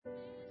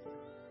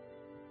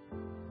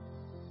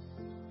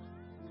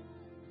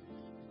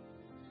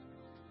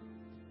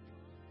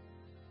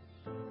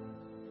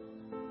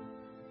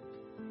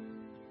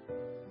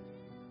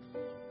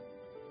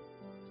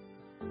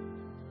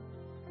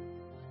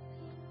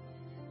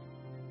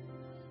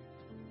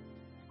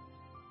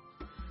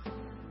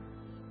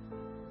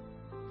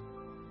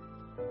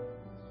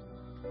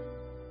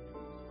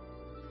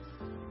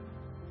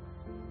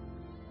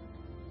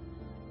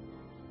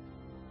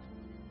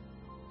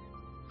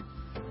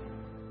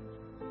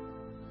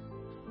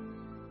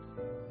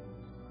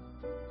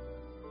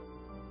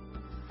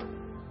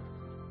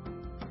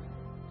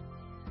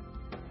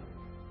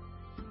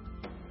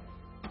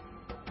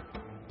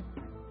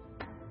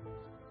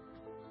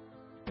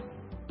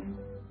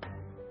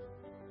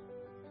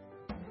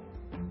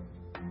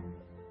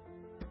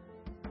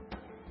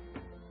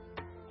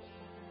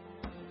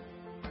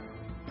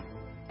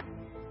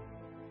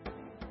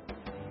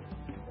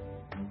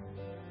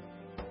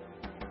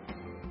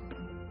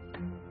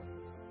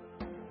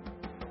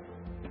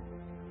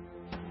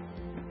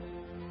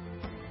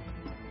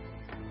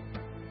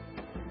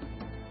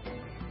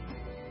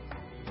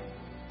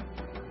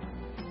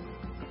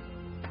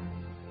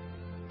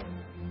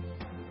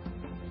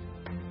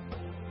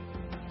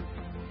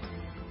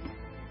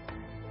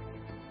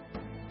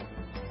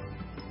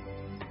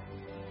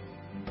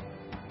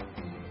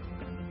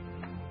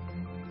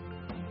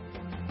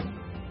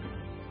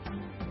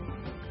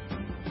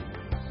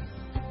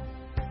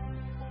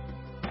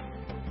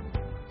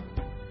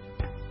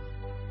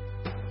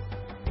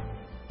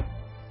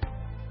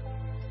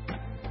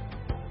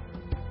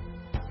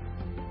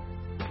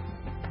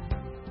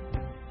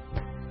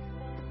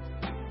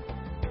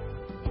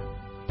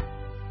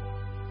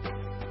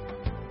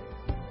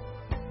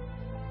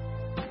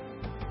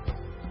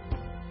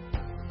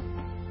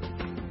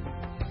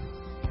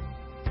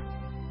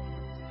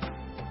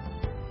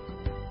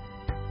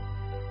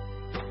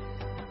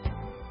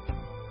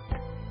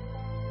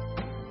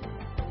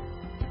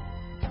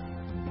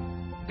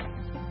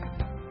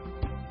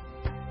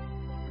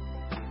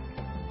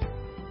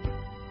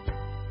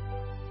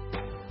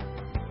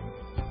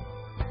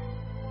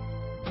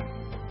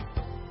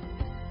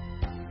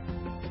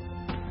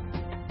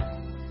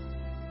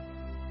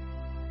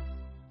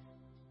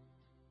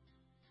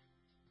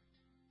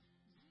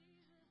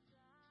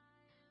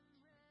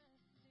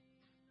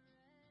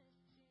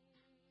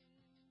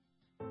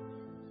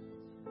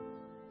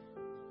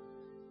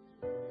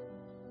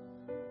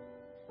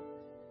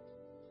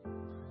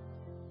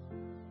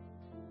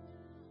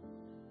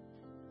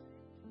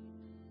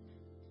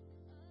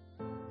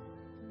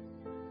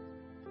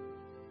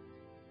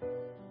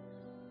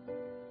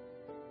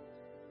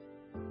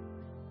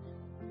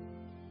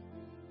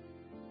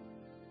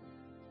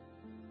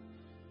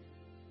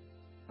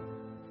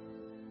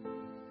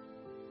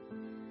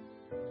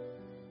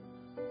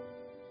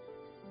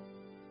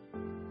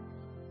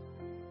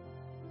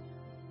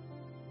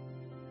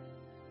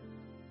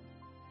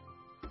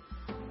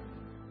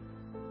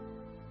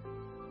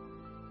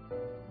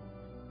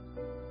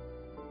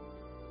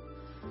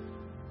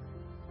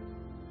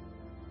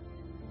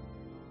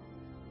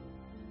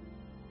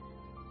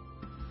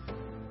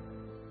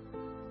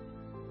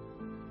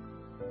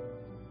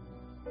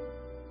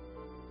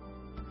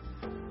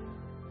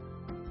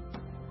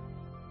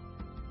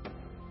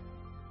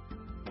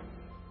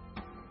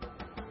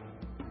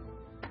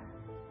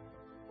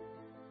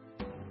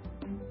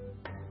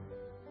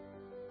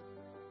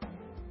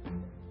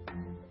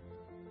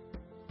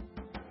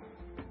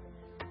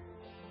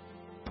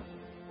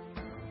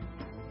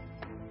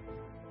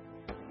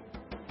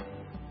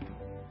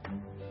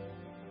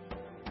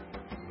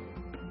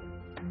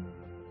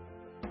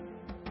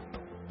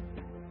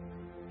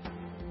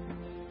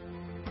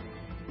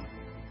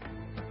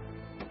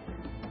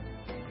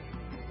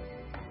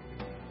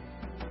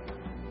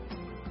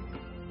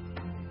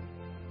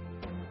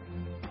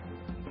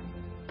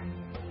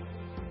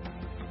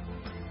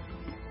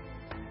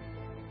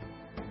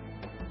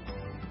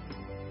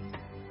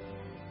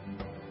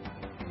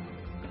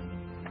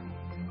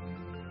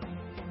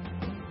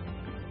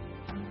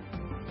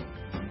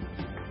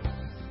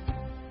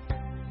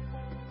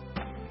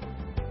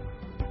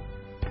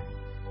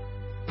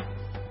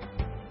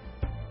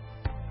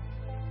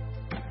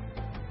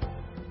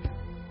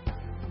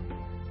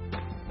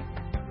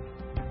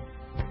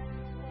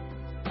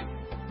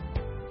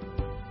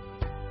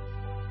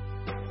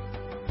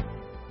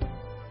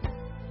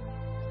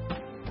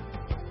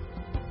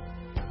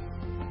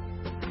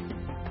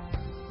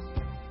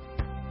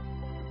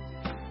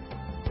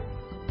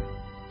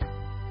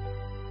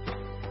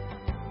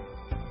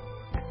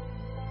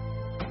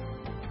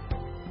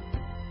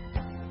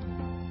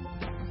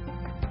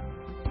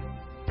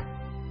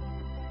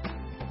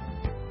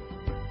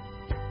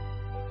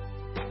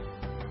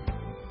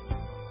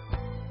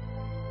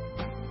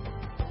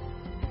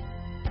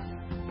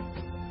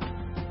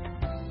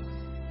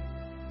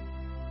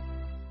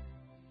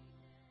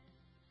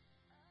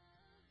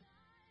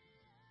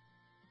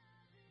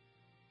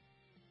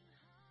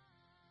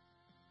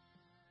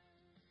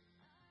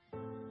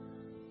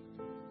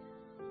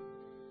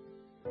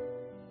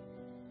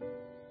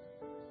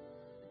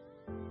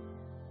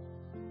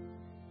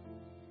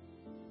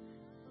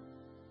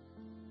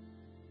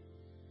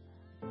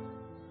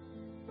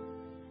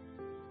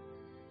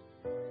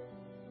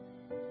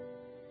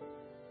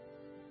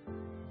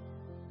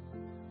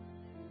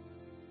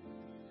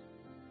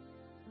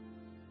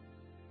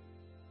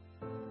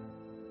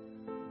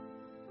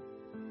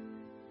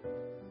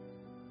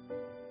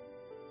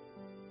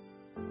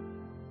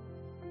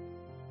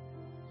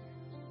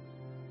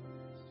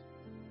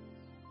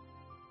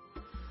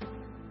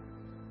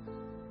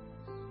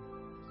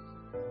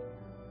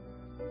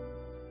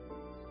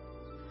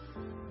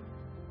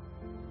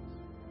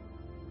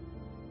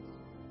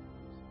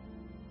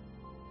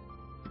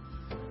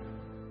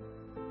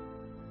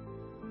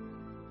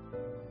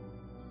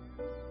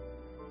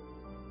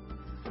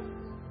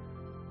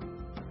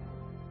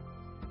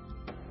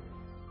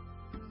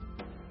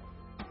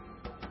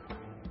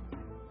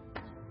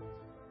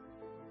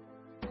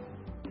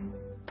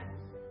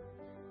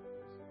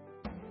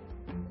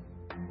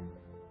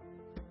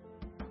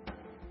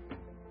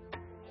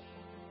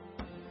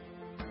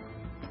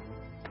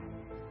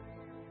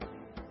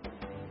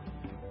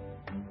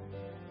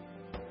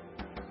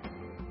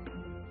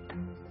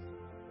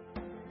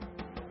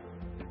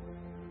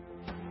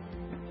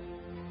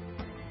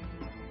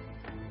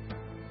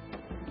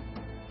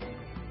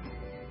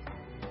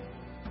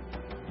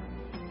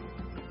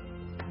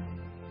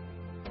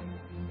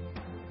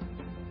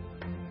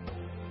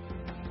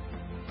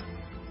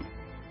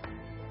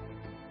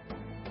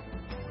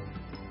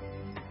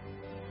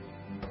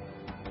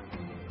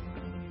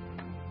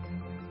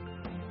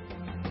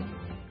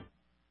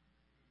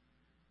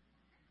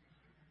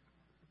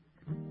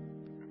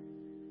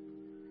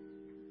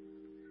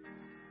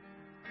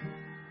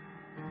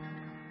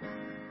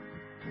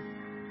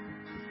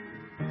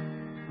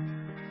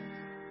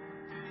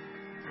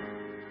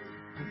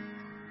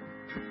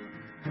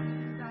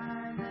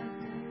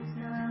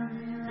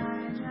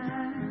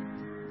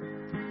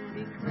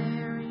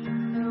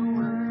declaring the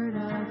word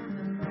of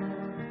the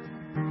Lord.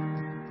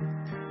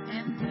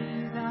 And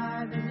these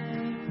are the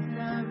days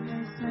of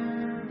your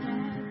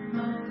servant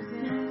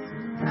Moses,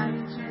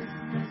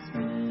 righteousness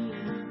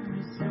being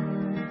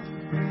restored.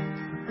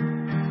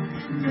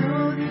 And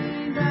though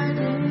these are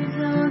days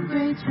of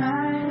great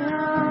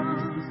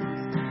trials,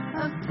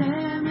 of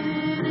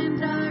famine and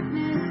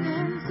darkness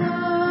and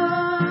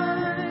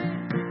sword,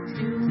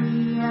 still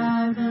we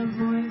are the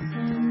voice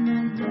in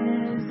the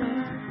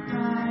desert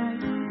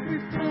crying,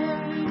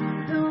 preparing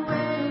the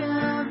way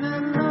of the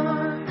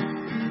Lord.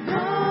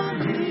 Behold,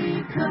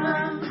 he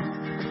comes,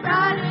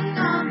 riding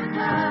on the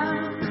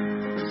clouds,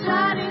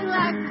 shining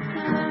like the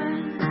sun.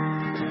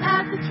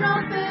 At the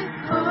trumpet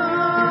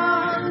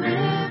call,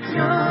 lift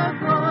your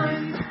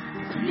voice,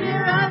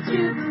 year of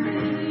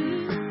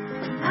jubilee,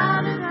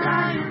 out of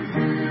Zion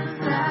till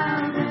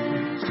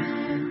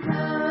salvation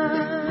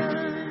comes.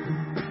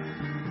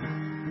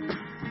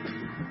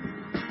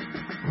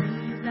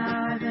 These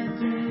are the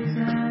days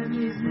of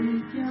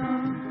Ezekiel,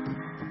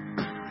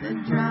 the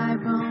dry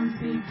bones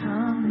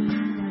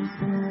becoming as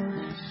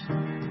flesh.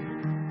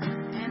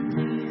 And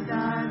these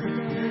are the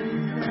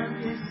days of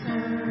your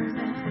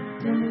servant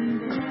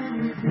David,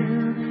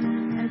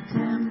 rebuilding a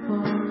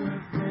temple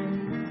of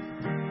praise.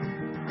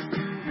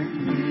 And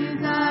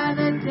these are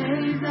the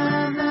days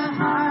of the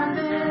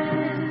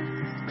harvest,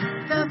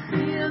 the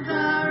fields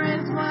are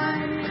as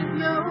white in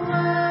your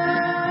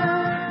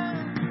word,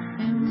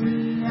 and we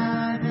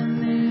are the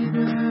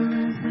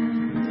laborers in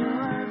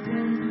your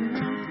vineyard,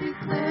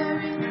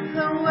 declaring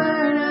the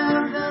word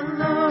of the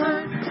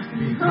Lord.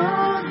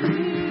 Behold,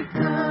 he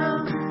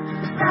comes,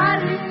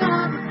 riding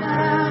on the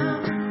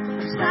clouds,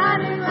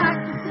 shining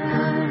like the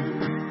sun.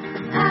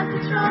 At the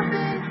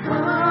trumpet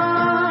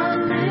call,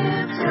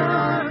 lift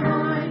your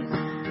voice,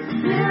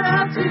 year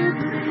of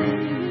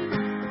jubilee,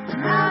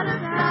 out of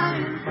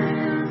Zion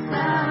till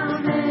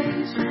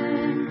salvation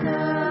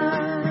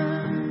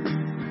comes.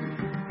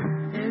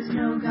 There's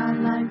no God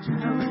like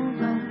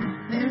Jehovah.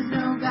 There's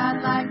no God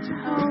like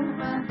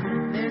Jehovah.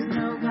 There's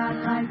no God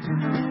like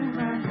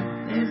Jehovah.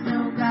 There's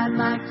no God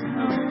like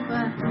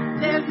Jehovah.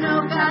 There's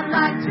no God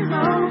like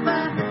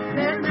Jehovah.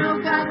 There's no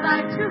God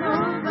like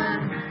Jehovah.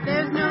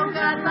 There's no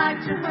God like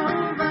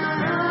Jehovah.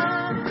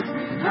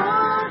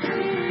 Behold,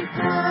 he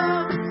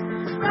comes,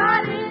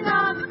 riding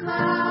on the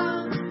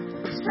clouds,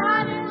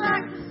 shining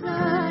like the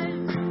sun.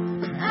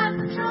 At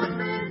the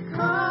trumpet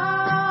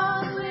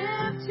call,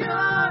 lift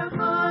your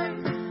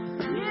voice,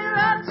 year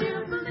of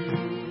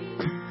jubilee,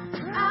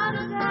 out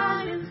of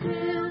Zion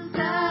till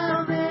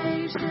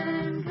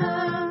salvation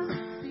comes.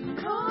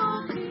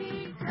 Behold,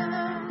 he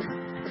comes,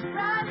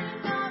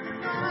 riding on the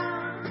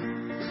clouds,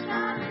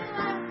 shining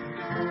like the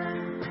sun.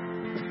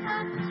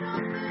 At the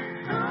trumpet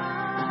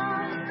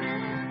call,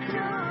 lift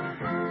your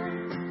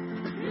voice,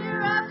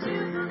 year of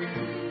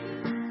jubilee,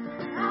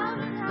 out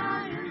of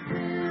Zion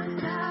till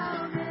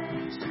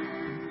salvation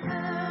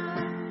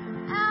comes.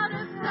 Out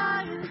of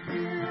Zion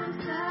till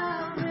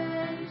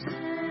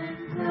salvation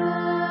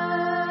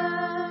comes.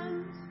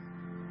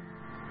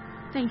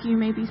 Thank you. You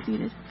may be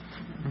seated.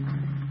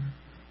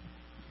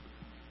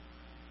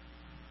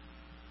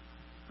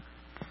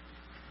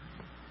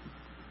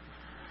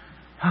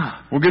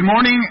 Well, good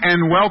morning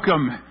and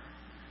welcome.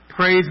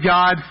 Praise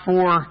God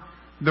for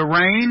the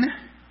rain.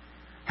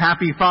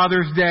 Happy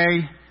Father's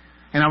Day.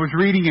 And I was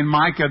reading in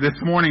Micah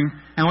this morning,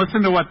 and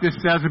listen to what this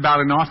says about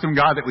an awesome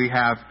God that we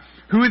have.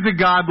 Who is a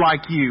God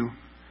like you,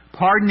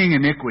 pardoning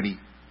iniquity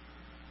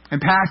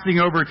and passing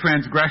over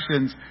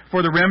transgressions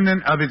for the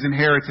remnant of his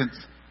inheritance?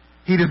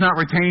 He does not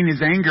retain his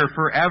anger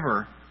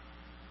forever,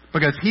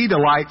 because he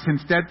delights in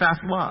steadfast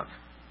love.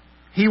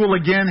 He will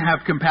again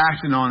have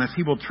compassion on us.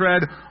 He will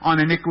tread on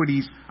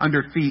iniquities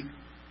under feet.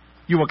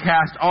 You will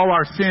cast all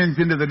our sins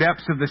into the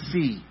depths of the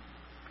sea.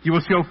 You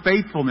will show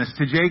faithfulness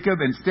to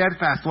Jacob and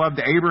steadfast love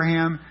to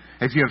Abraham,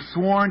 as you have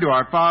sworn to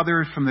our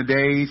fathers from the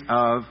days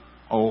of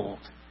old.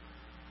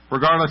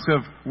 Regardless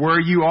of where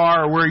you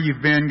are or where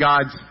you've been,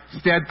 God's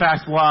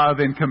steadfast love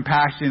and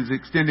compassion is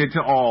extended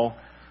to all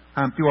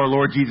through our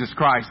Lord Jesus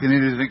Christ. And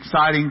it is an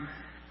exciting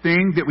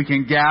thing that we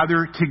can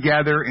gather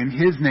together in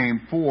his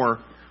name for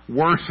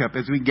worship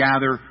as we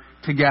gather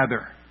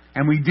together.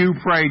 And we do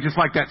pray, just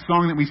like that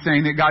song that we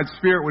sang, that God's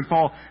Spirit would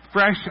fall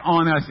fresh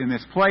on us in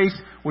this place,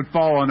 would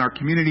fall on our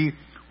community,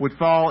 would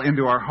fall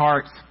into our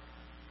hearts,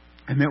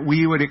 and that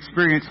we would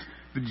experience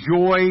the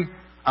joy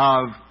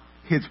of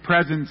his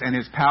presence and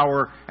his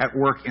power at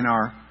work in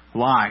our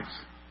lives.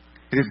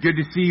 It is good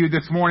to see you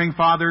this morning,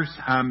 fathers.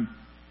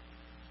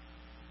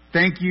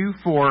 Thank you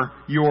for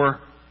your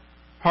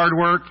hard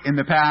work in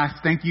the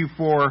past. Thank you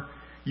for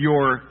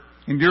your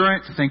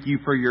endurance. Thank you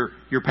for your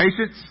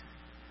patience.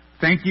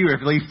 Thank you,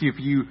 at least if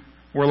you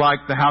were like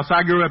the house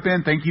I grew up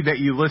in, thank you that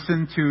you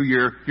listened to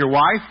your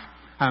wife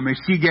as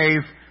she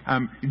gave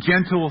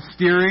gentle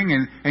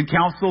steering and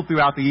counsel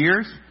throughout the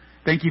years.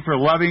 Thank you for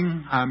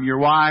loving your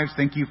wives.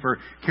 Thank you for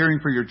caring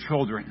for your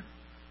children.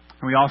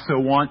 And we also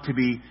want to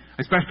be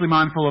especially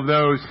mindful of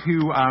those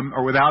who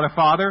are without a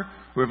father,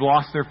 who have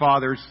lost their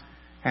fathers,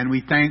 And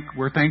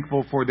we're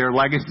thankful for their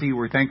legacy.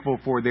 We're thankful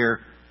for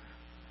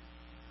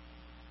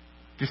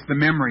just the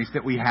memories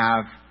that we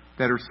have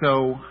that are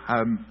so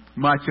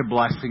much a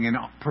blessing and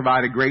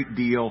provide a great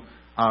deal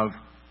of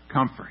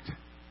comfort.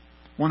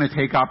 I want to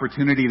take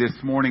opportunity this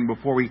morning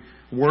before we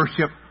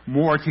worship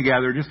more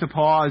together just to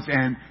pause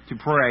and to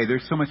pray.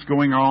 There's so much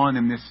going on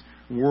in this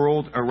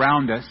world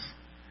around us,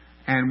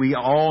 and we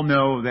all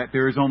know that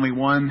there is only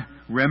one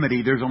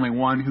remedy. There's only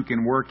one who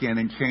can work in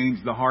and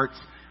change the hearts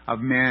of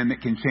men,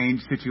 that can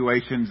change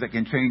situations, that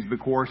can change the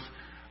course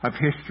of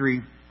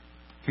history,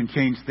 can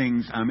change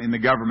things in the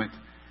government.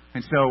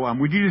 And so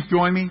would you just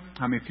join me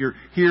if you're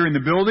here in the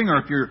building, or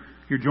if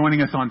you're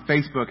joining us on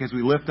Facebook, as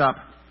we lift up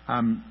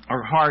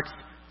our hearts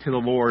to the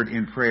Lord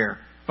in prayer.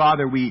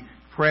 Father, we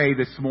pray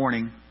this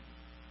morning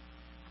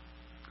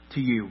to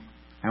you,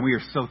 and we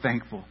are so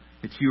thankful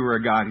that you are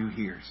a God who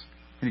hears,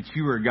 and that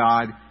you are a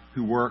God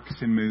who works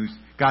and moves.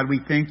 God, we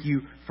thank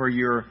you for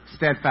your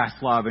steadfast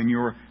love and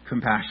your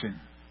compassion.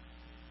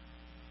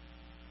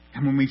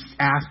 And when we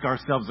ask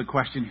ourselves the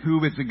question,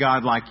 who is a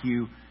God like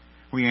you?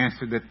 We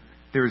answer that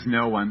there is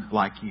no one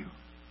like you.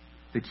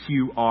 That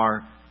you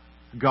are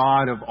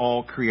God of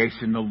all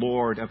creation, the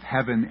Lord of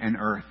heaven and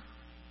earth.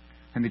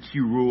 And that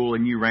you rule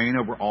and you reign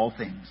over all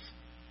things.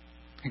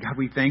 And God,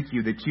 we thank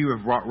you that you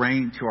have brought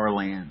rain to our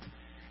land.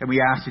 And we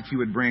ask that you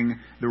would bring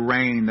the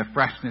rain, the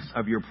freshness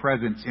of your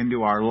presence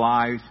into our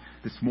lives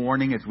this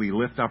morning as we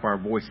lift up our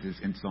voices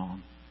in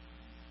song.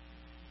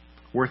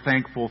 We're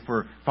thankful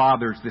for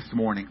fathers this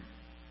morning,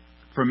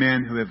 for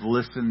men who have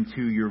listened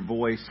to your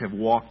voice, have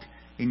walked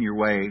in your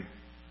way,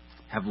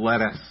 have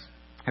led us,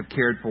 have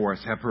cared for us,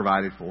 have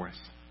provided for us.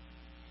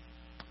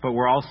 But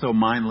we're also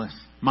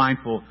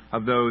mindful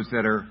of those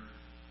that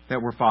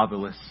were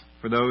fatherless,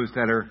 for those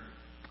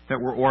that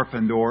were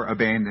orphaned or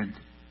abandoned.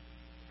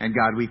 And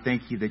God, we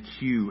thank you that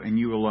you and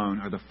you alone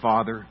are the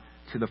father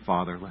to the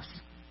fatherless.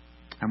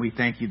 And we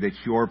thank you that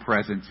your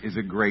presence is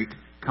a great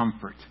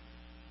comfort.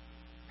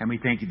 And we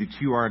thank you that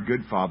you are a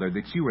good father,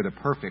 that you are the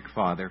perfect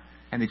father,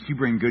 and that you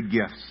bring good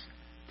gifts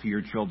to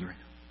your children.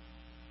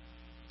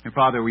 And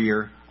Father, we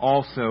are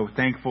also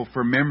thankful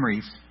for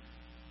memories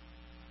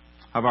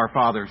of our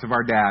fathers, of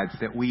our dads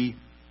that we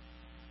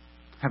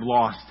have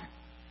lost,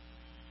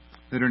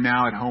 that are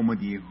now at home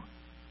with you.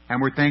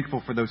 And we're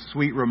thankful for those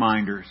sweet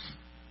reminders,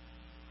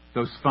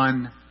 those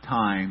fun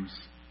times,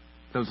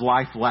 those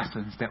life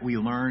lessons that we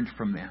learned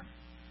from them.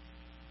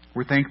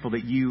 We're thankful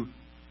that you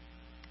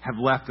have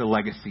left a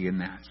legacy in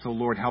that. So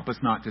Lord, help us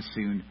not to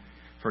soon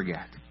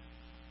forget.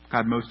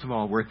 God, most of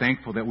all, we're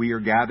thankful that we are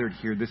gathered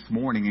here this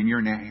morning in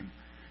your name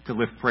to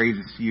lift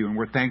praises to you. And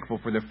we're thankful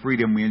for the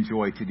freedom we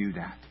enjoy to do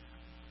that.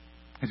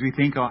 As we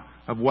think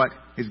of what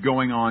is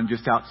going on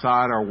just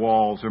outside our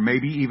walls, or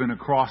maybe even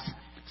across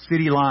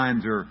city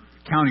lines or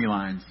county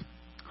lines,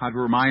 God,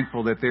 we're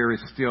mindful that there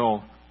is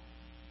still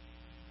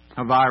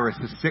a virus,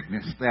 a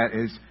sickness that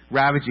is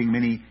ravaging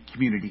many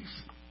communities.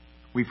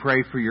 We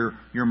pray for your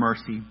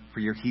mercy, for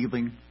your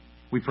healing.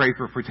 We pray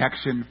for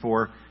protection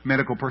for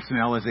medical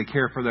personnel as they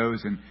care for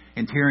those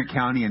in Tarrant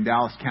County and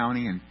Dallas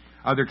County and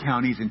other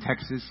counties in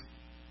Texas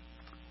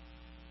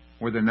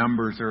where the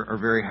numbers are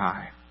very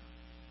high.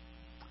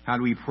 How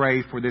do we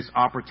pray for this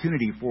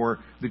opportunity for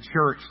the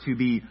church to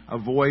be a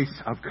voice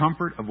of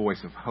comfort, a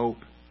voice of hope,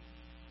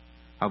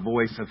 a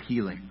voice of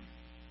healing?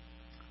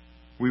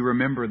 We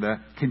remember the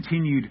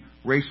continued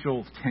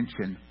racial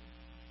tension,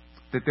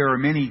 that there are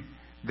many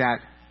that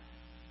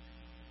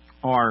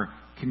are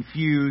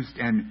confused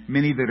and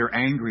many that are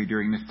angry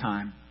during this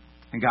time.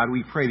 And God,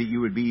 we pray that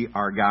you would be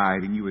our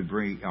guide and you would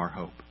bring our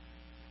hope.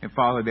 And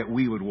Father, that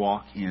we would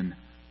walk in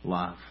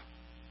love.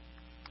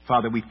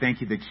 Father, we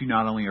thank you that you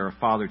not only are a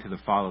father to the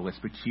fatherless,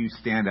 but you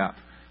stand up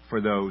for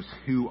those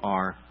who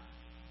are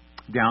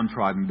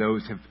downtrodden,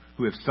 those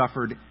who have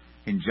suffered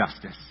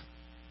injustice.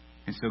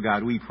 And so,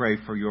 God, we pray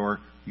for your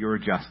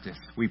justice.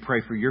 We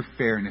pray for your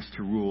fairness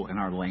to rule in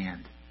our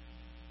land.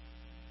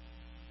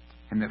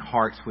 And that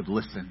hearts would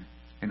listen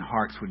and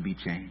hearts would be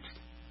changed.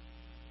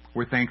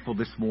 We're thankful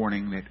this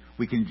morning that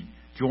we can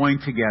join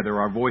together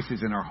our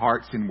voices and our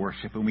hearts in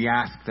worship. And we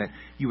ask that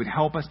you would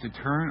help us to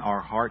turn our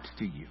hearts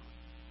to you.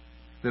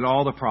 That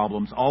all the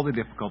problems, all the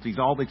difficulties,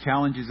 all the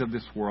challenges of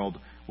this world,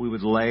 we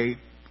would lay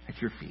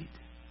at your feet.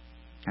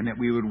 And that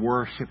we would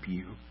worship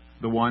you,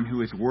 the one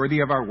who is worthy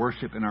of our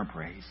worship and our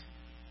praise.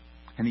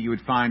 And that you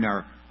would find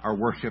our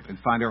worship and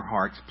find our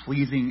hearts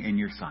pleasing in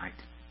your sight.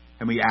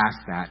 And we ask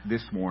that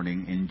this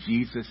morning in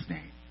Jesus'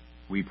 name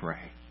we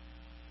pray.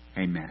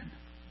 Amen.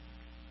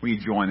 Will you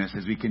join us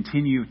as we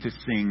continue to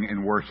sing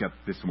and worship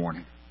this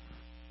morning?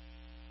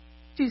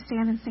 Do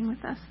stand and sing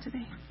with us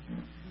today.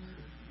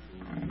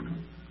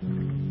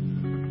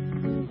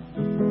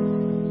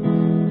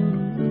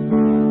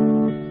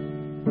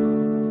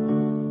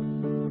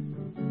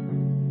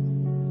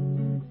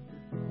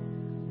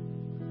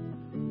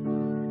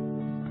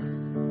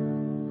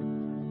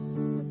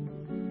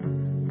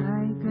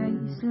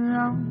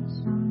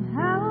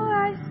 Somehow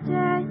I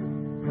stand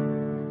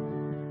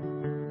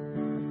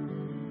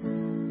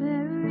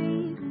where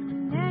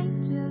even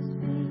angels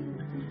feel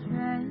the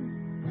dread.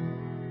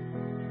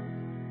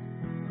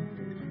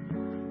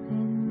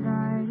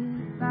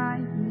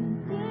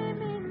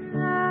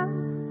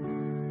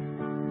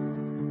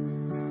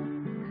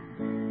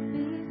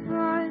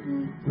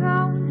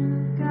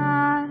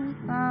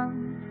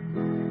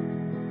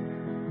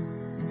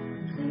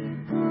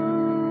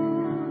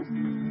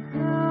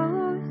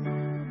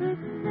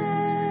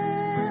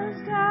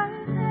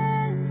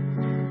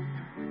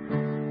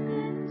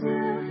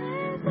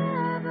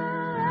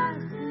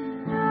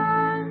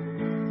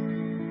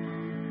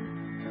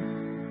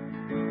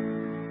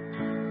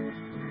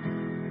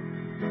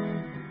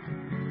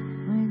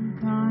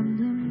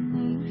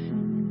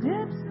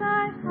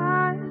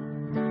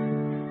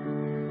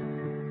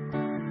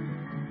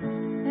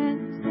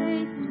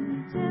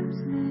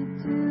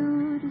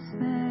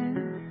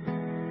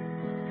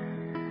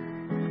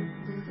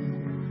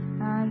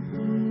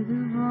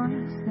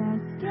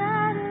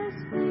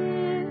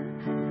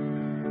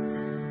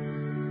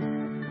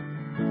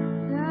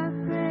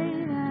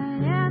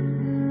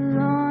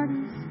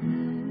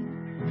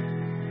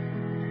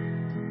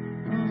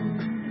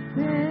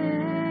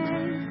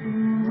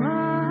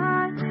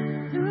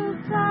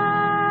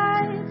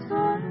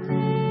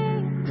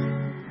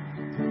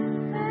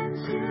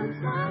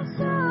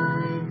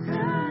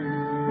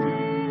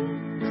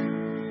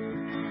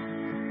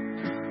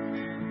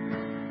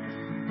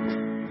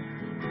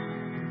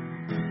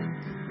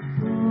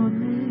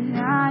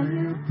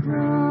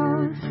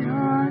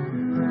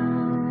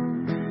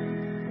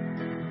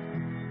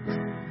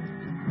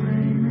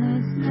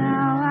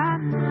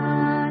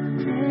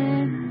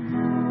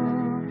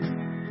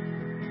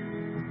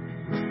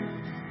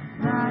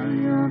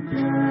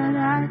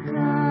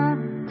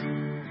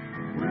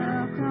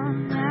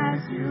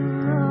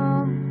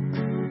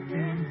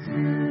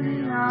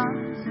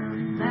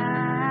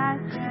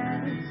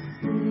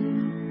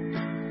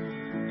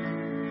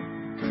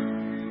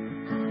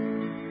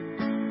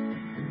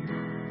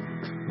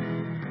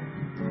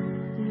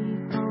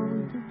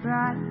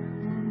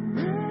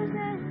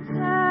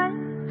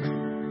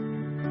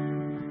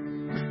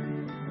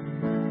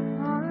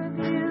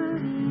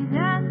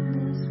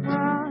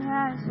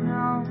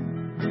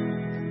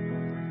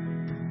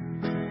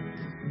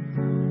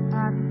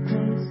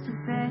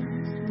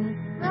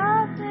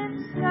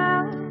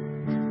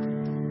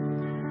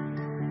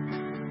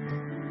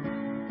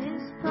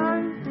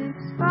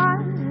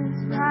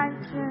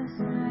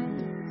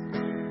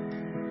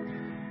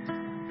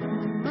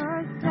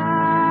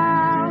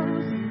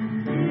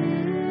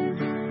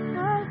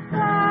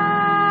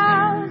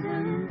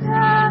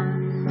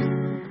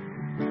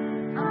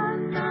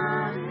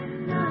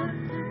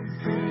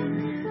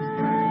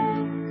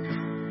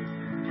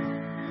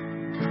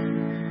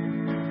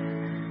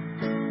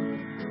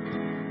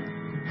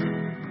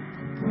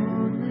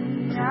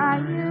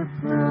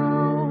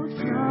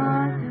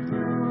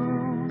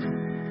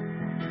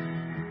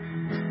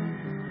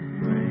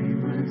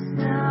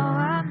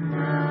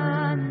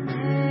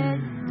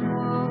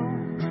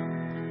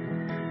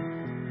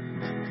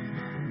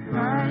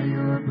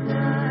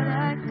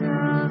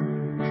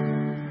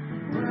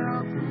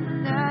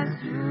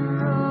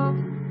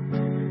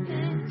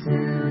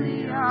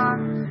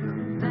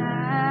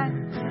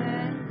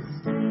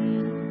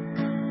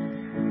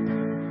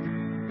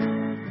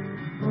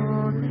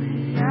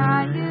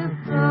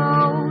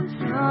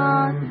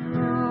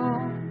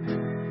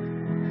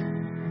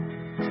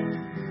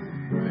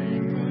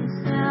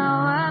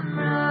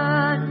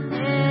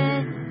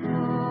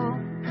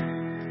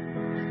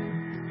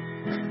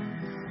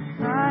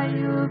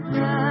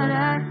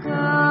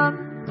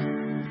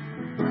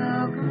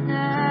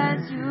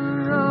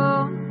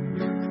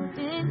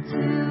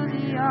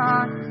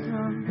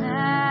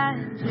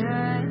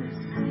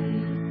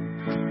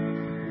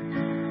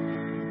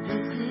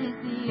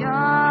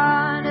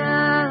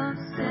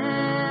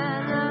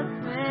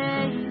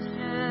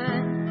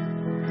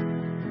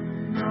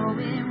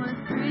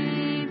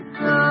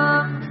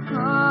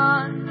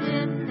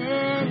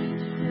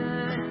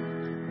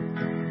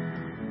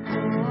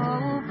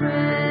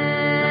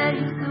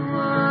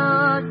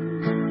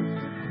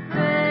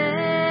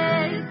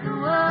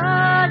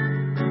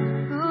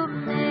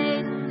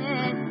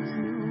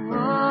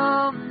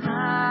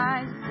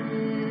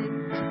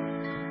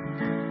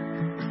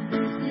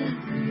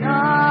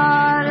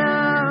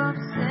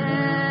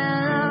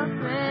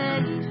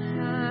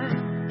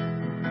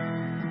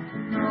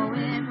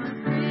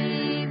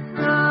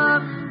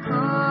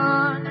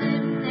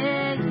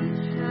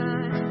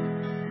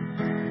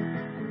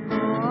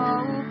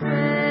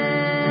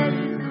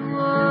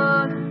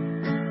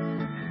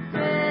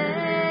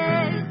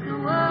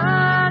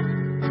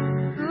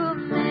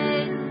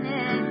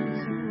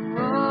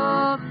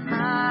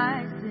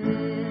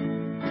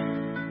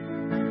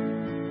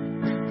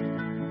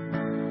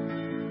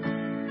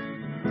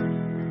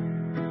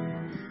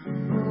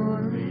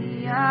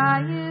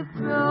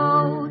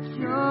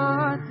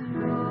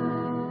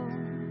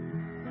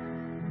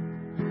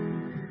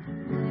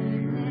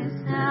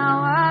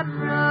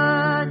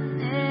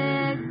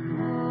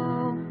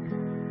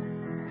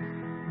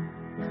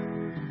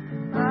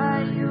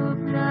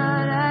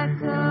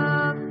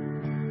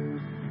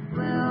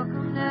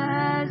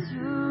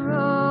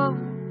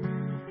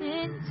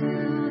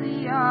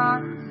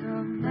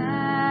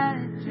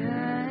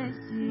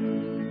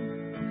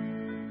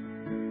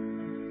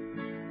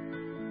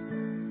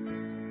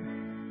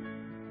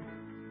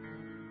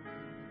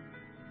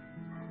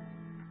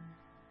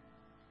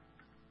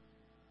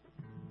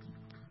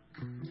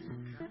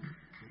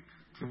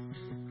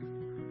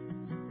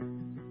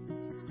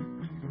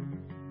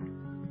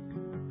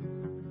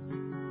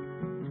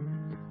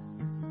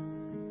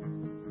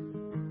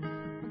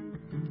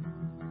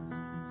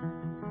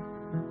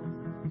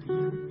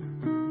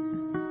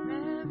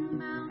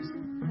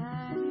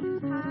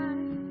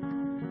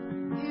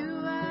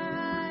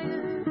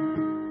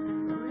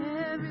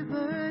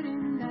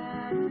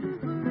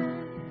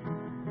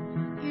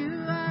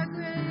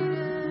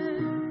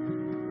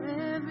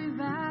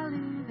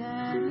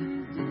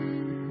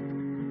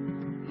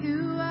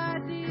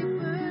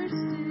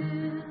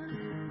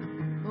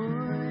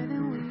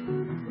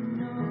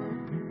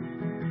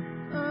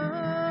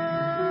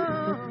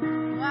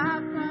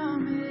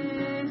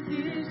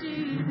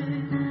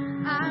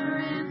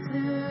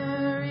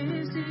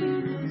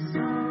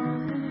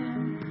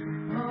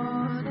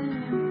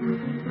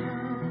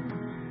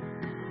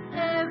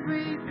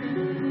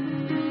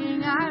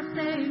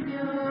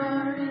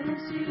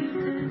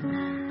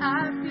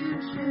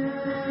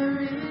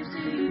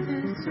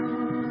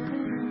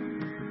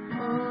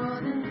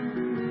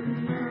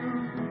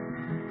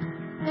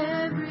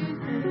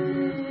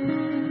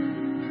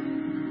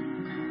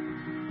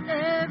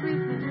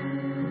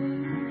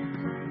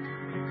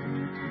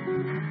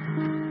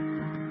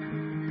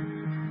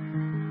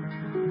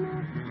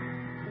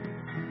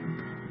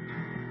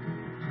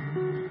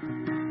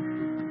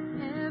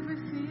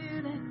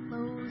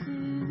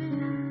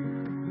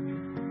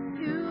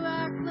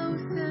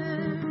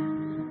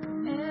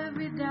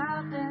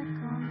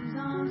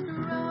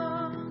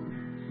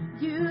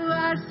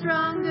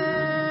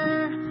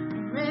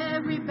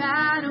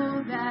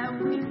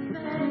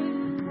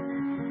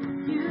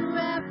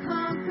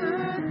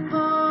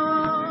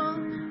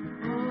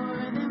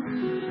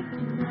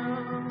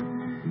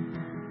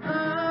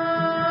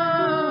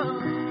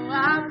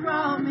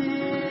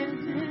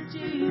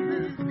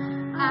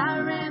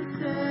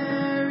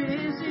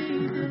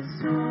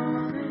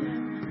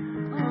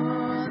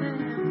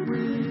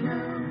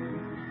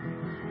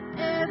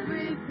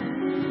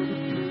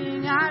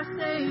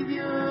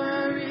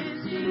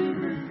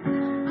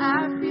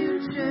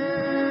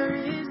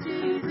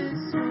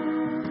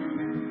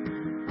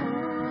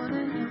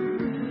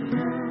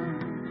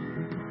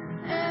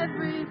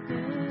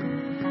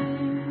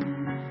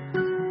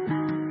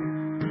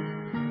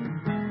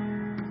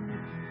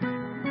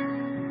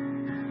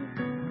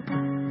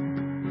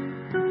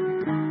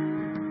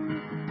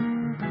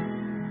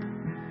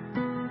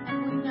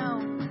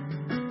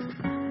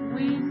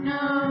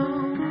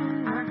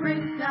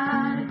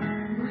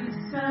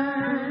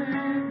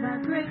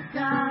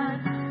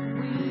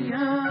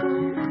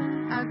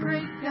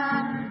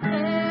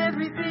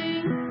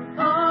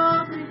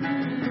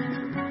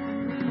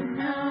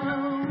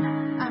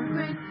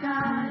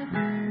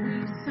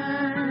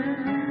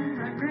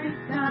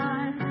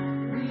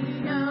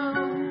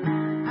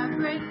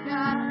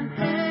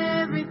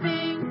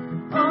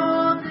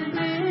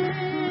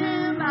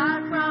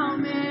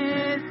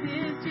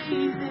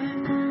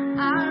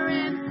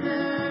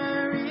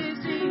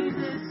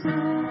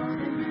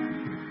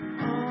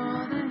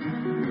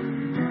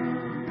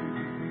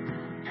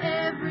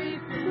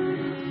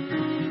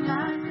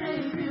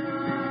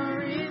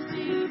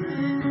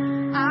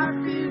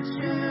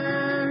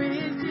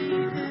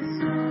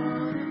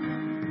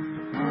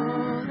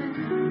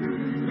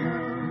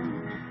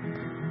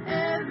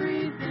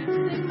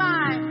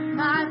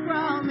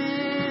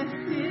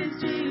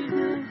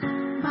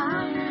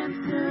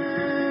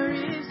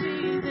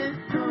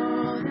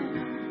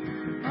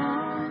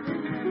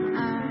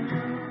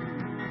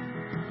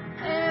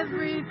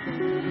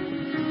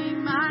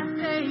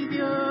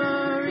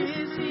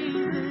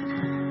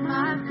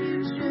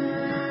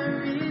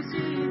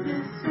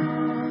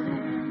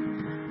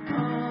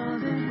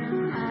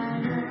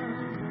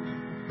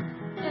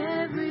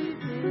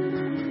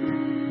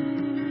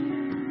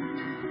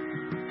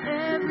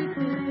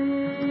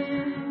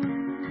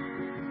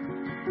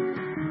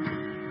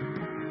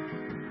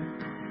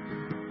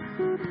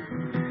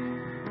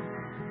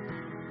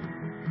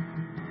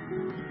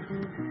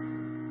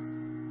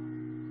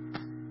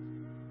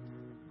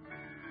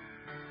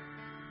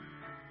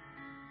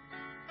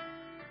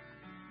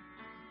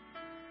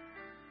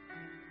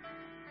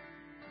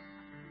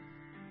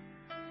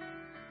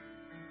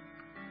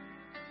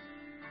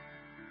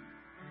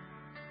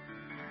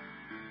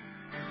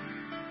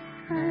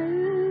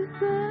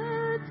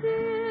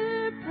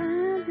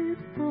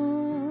 For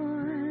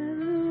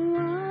the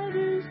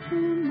waters to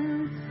my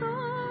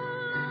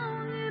soul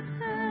long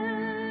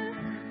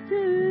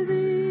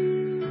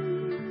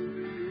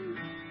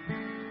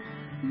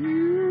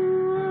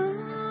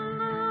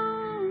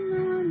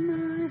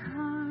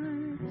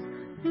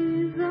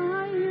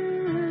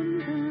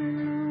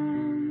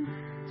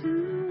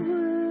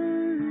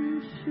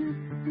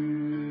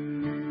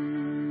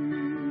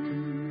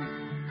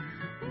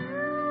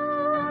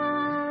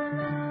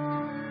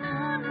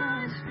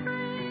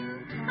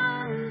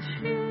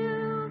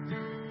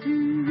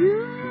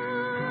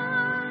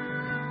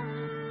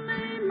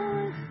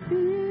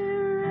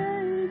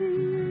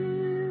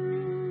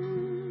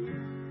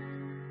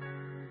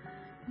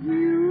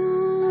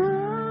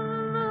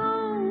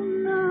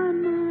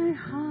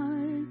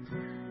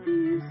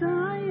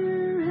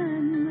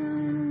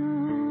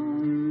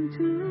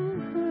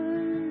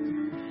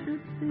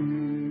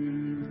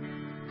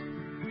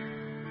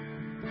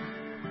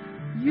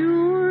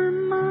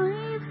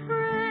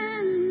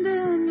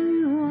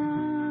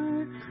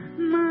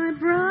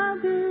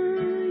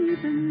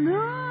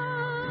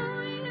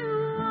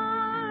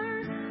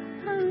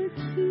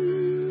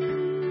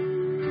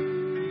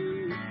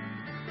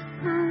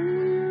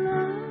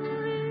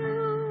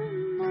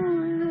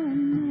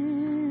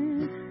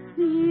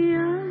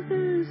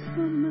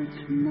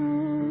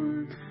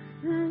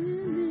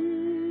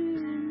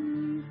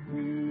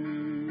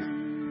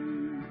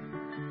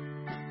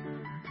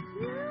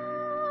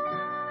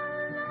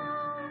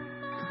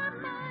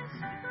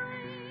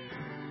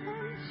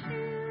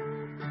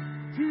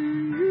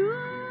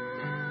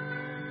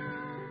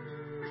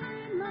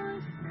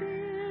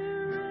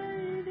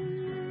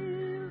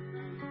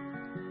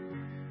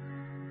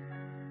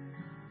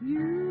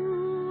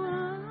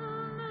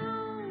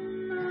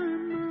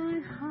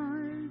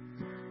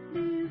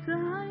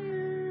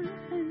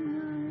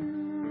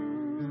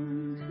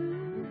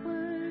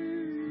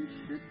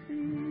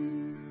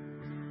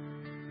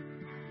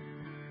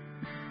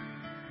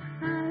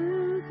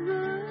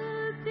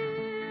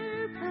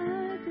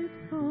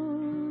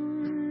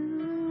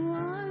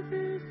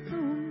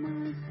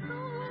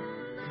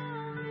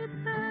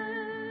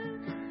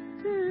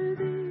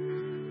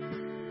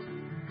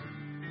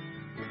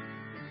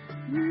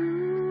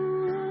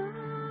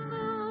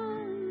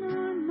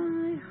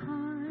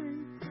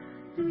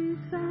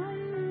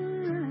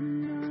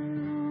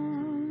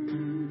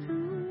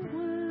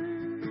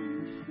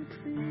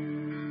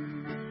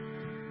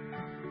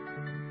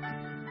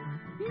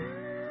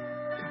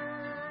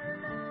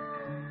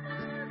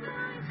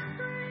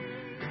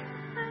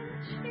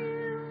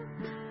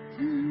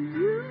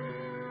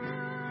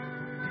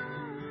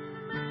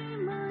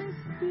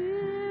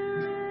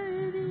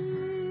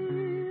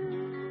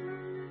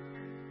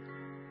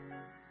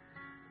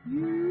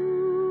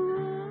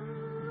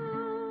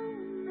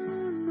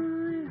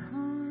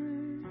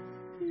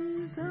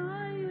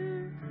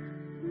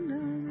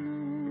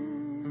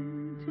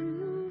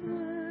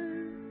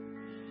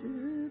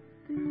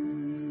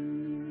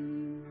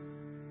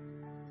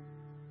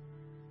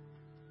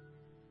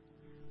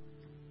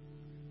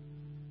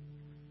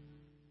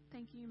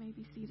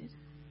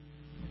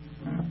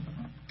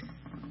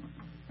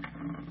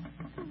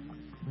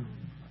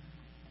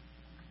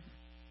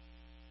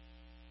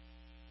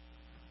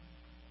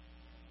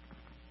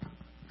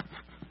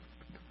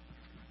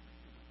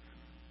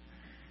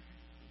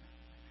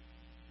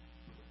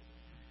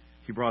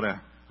If you brought a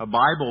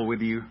Bible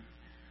with you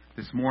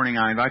this morning,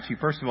 I invite you,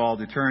 first of all,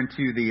 to turn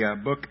to the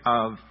book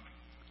of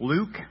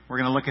Luke. We're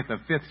going to look at the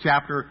 5th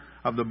chapter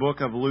of the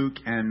book of Luke,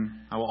 and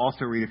I will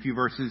also read a few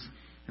verses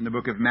in the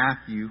book of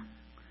Matthew.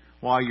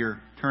 While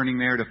you're turning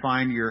there to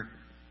find your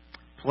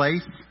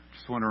place,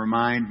 just want to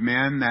remind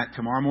men that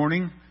tomorrow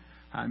morning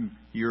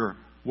you're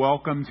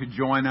welcome to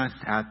join us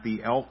at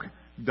the Elk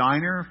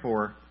Diner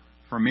for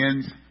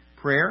men's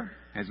prayer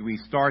as we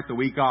start the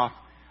week off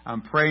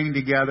praying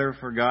together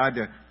for God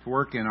to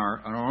work in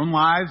our own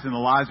lives and the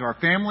lives of our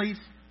families,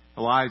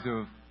 the lives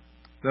of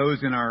those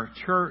in our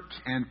church,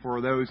 and for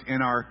those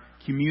in our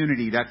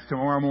community. That's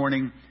tomorrow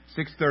morning,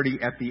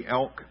 6:30 at the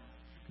Elk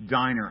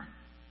Diner.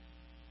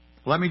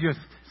 Let me just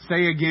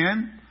say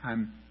again,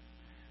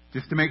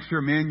 just to make sure,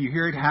 men, you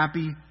hear it,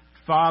 Happy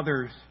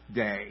Father's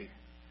Day.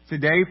 It's a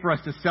day for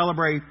us to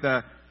celebrate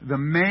the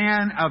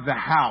man of the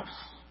house.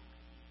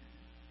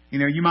 You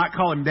know, you might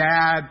call him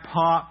Dad,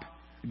 Pop,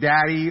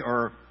 Daddy,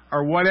 or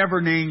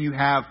whatever name you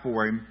have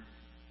for him.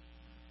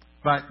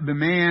 But the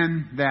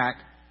man that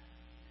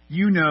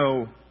you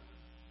know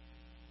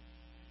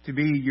to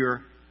be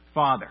your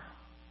father.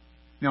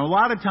 Now, a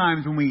lot of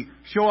times when we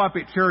show up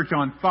at church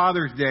on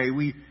Father's Day,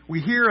 we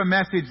hear a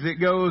message that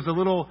goes a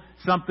little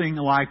something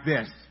like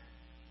this.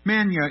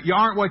 Men, you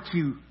aren't what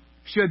you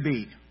should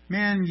be.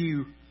 Men,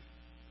 you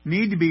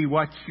need to be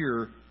what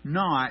you're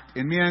not.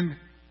 And men,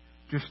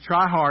 just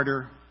try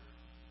harder,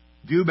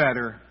 do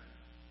better,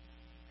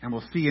 and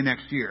we'll see you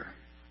next year.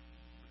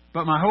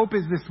 But my hope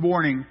is this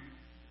morning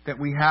that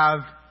we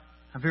have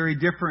a very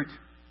different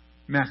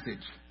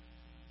message.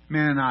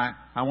 Men, I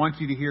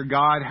want you to hear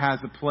God has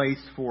a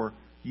place for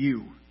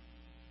you.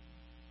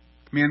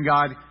 Men,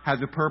 God has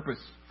a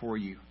purpose for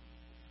you.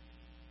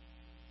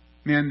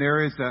 Men,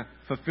 there is a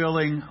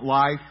fulfilling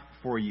life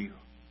for you.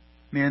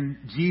 Men,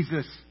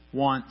 Jesus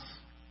wants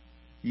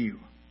you.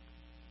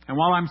 And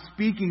while I'm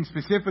speaking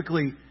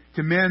specifically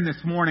to men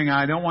this morning,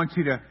 I don't want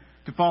you to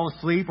fall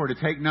asleep or to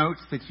take notes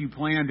that you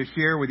plan to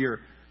share with your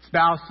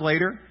spouse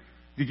later.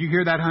 Did you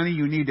hear that, honey?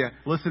 You need to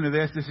listen to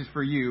this. This is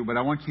for you. But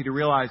I want you to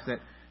realize that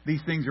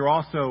these things are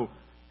also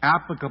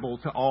applicable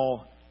to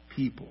all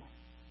people.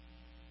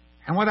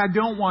 And what I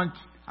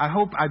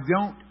hope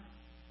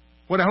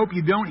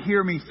you don't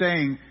hear me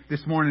saying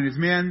this morning is,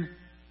 men,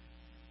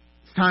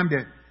 it's time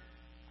to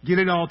get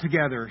it all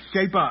together,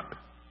 shape up,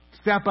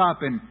 step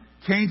up, and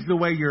change the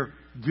way you're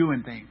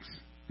doing things.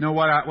 No,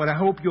 what I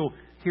hope you'll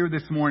hear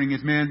this morning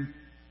is, men,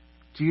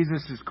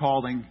 Jesus is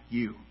calling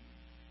you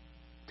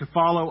to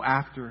follow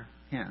after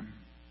Him,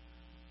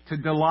 to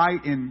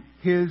delight in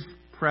His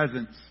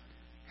presence,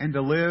 and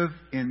to live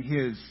in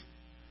His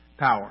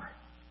power.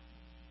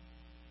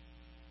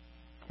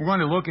 We're going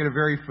to look at a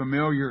very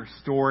familiar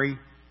story.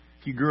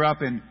 If you grew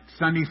up in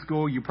Sunday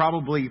school, you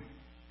probably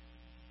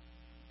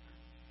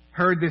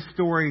heard this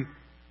story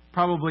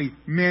probably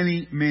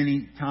many,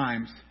 many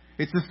times.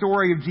 It's the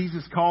story of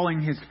Jesus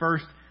calling His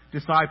first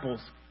disciples.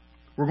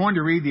 We're going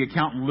to read the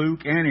account in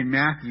Luke and in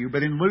Matthew,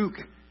 but in Luke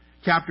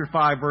chapter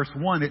 5, verse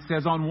 1, it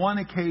says, "On one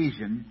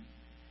occasion,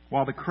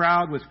 while the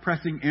crowd was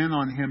pressing in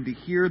on Him to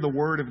hear the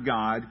word of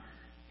God,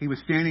 He was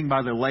standing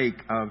by the lake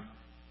of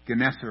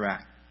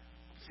Gennesaret,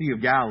 Sea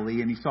of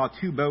Galilee, and He saw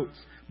 2 boats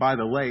by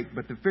the lake,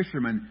 but the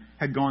fishermen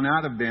had gone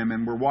out of them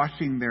and were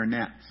washing their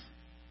nets.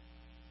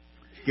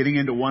 Getting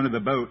into one of the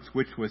boats,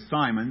 which was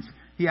Simon's,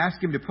 He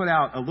asked him to put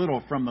out a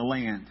little from the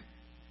land.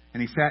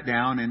 And He sat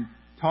down and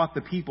taught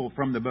the people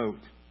from the boat.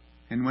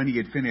 And when He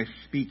had finished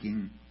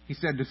speaking, He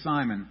said to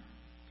Simon,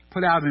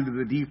 'Put out into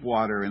the deep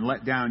water and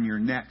let down your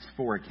nets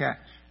for a catch.'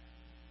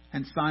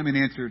 And Simon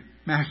answered,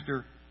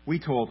 'Master, we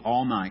toiled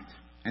all night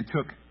and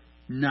took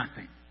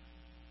nothing.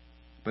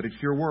 But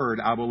at your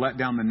word I will let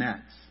down the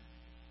nets.'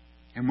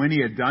 And when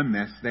He had done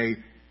this, they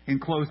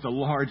enclosed a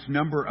large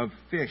number of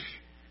fish,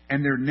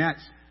 and their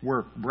nets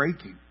were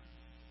breaking.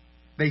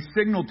 They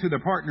signaled to the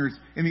partners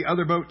in the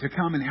other boat to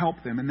come and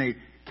help them, and they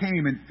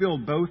came and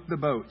filled both the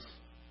boats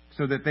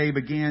so that they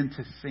began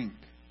to sink.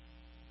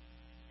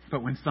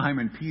 But when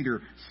Simon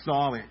Peter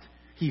saw it,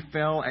 he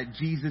fell at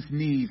Jesus'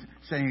 knees,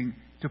 saying,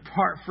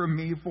 'Depart from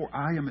me, for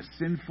I am a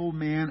sinful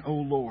man, O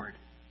Lord.'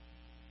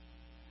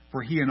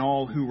 For he and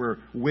all who were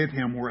with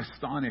him were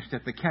astonished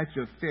at the catch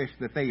of fish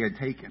that they had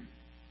taken.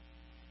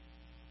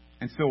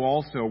 And so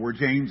also were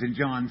James and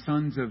John,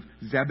 sons of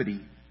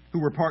Zebedee, who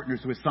were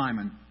partners with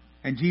Simon.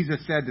 And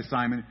Jesus said to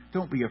Simon,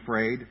 'Don't be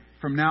afraid.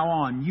 From now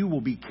on you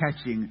will be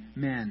catching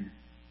men.'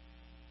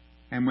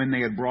 And when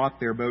they had brought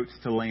their boats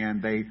to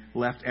land, they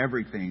left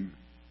everything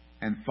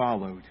and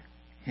followed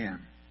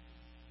Him."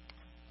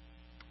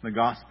 The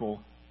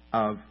Gospel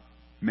of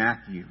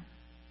Matthew,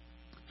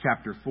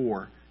 chapter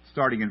 4,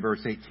 starting in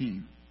verse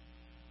 18.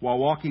 "While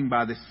walking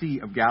by the Sea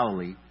of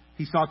Galilee,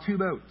 He saw 2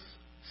 boats,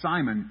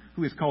 Simon,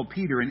 who is called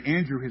Peter, and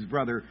Andrew his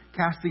brother,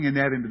 casting a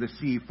net into the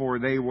sea, for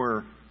they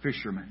were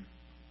fishermen.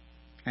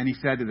 And He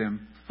said to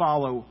them,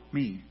 'Follow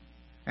me,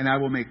 and I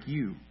will make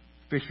you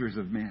fishers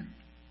of men.'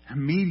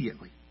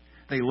 Immediately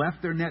they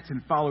left their nets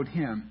and followed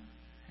Him.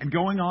 And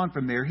going on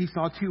from there, he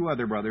saw two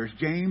other brothers,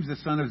 James the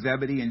son of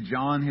Zebedee and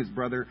John his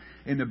brother,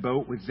 in the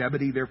boat with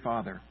Zebedee their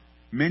father,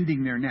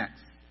 mending their nets.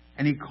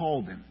 And he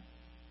called them.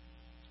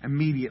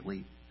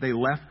 Immediately they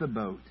left the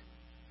boat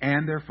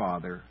and their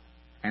father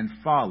and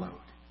followed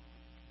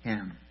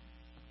him.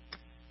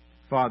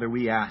 Father,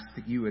 we ask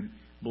that you would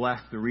bless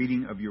the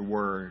reading of your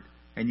word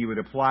and you would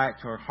apply it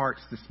to our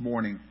hearts this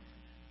morning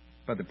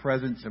by the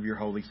presence of your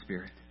Holy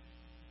Spirit.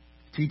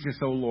 Teach us,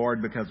 O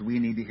Lord, because we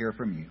need to hear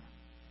from you.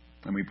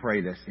 And we pray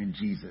this in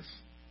Jesus'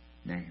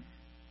 name.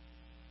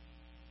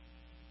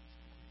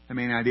 The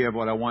main idea of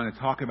what I want to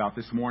talk about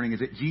this morning is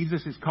that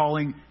Jesus is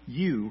calling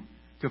you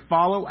to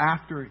follow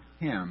after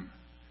him,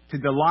 to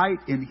delight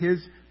in his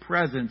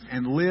presence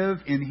and live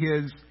in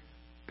his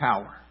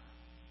power.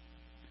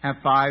 I have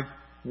 5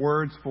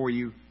 words for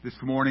you this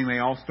morning. They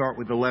all start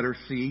with the letter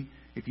C.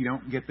 If you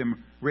don't get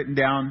them written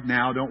down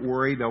now, don't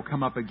worry, they'll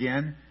come up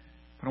again.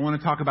 But I want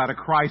to talk about a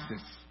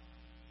crisis,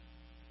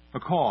 a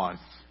cause,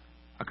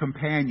 a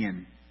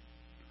companion,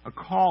 a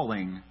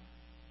calling,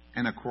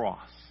 and a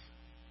cross.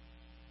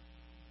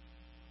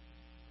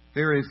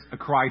 There is a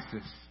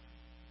crisis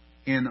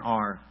in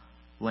our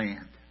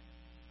land.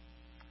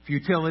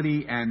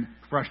 Futility and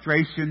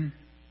frustration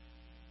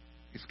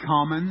is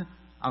common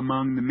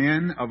among the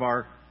men of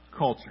our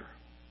culture.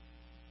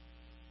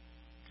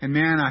 And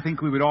men, I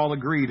think we would all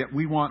agree that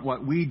we want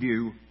what we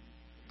do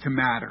to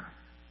matter,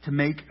 to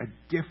make a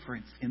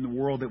difference in the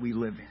world that we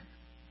live in.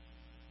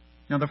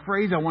 Now, the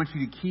phrase I want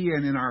you to key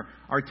in our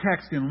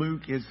text in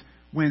Luke is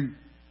when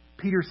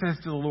Peter says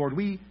to the Lord,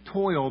 we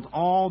toiled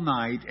all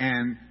night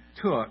and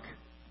took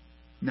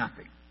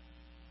nothing.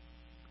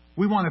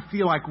 We want to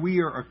feel like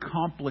we are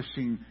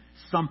accomplishing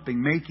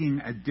something,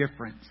 making a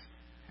difference.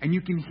 And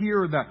you can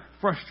hear the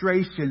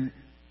frustration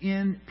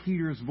in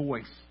Peter's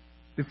voice.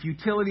 The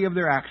futility of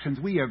their actions.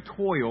 We have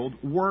toiled,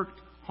 worked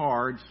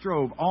hard,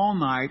 strove all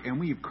night, and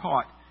we have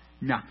caught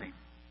nothing.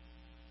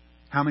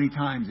 How many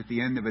times at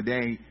the end of a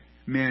day,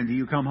 men, do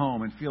you come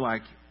home and feel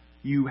like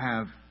you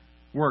have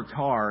worked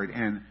hard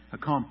and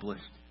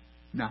accomplished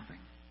nothing?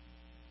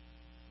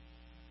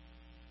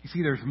 You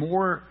see, there's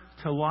more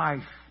to life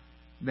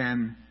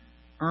than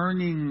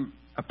earning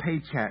a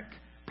paycheck,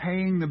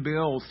 paying the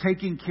bills,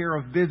 taking care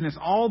of business.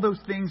 All those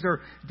things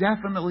are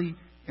definitely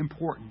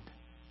important.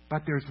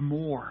 But there's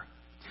more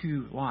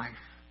to life.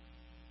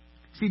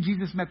 See,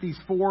 Jesus met these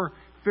 4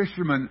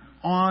 fishermen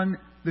on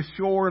the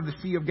shore of the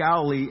Sea of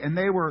Galilee, and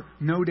they were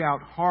no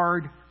doubt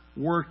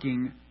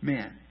hard-working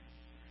men.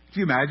 Can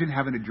you imagine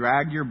having to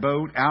drag your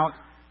boat out,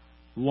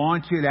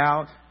 launch it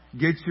out,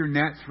 get your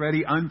nets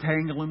ready,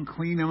 untangle them,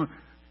 clean them,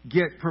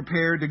 get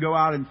prepared to go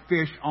out and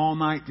fish all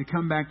night to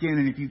come back in,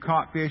 and if you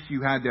caught fish,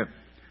 you had to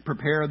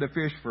prepare the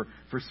fish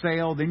for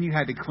sale. Then you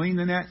had to clean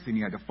the nets, then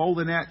you had to fold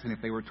the nets, and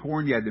if they were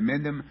torn, you had to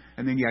mend them,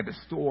 and then you had to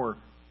store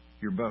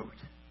your boat.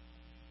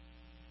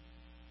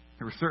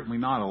 There was certainly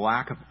not a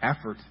lack of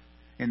effort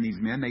in these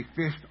men. They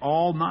fished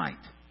all night.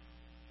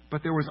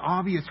 But there was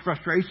obvious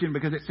frustration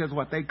because it says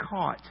what? They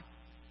caught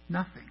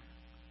nothing.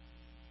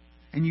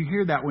 And you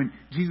hear that when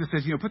Jesus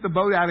says, put the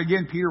boat out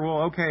again, Peter.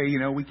 Well, okay,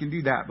 we can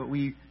do that, but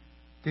we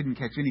didn't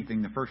catch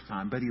anything the first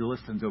time. But he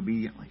listens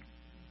obediently.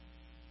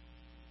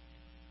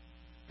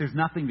 There's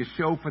nothing to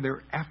show for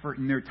their effort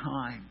and their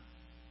time.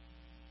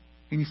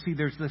 And you see,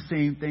 there's the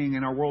same thing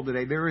in our world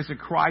today. There is a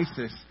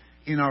crisis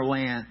in our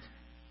land.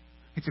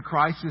 It's a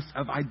crisis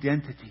of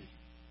identity.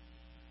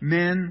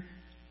 Men,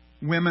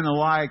 women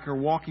alike are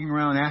walking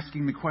around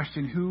asking the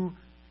question, who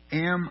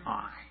am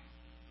I?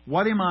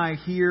 What am I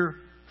here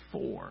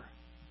for?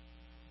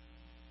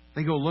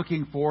 They go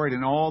looking for it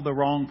in all the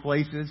wrong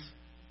places.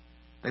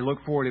 They look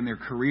for it in their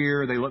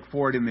career. They look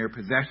for it in their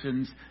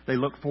possessions. They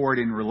look for it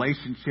in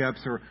relationships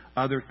or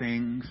other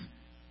things.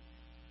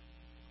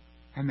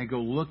 And they go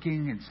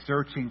looking and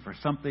searching for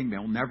something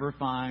they'll never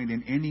find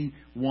in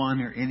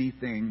anyone or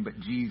anything but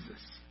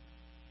Jesus.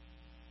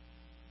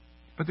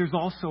 But there's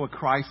also a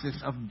crisis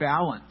of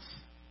balance.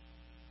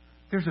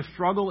 There's a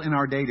struggle in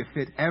our day to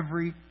fit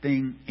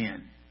everything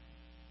in.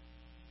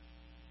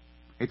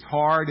 It's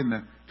hard in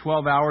the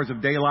 12 hours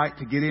of daylight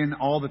to get in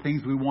all the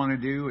things we want to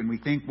do. And we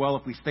think, well,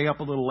 if we stay up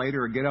a little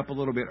later or get up a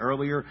little bit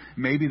earlier,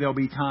 maybe there'll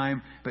be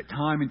time. But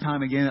time and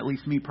time again, at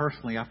least me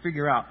personally, I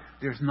figure out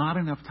there's not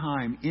enough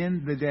time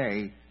in the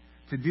day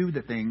to do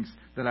the things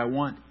that I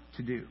want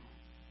to do.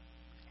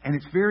 And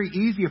it's very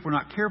easy if we're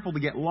not careful to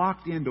get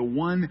locked into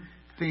one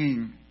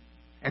thing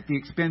at the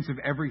expense of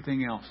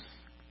everything else.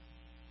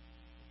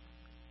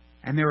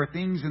 And there are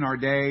things in our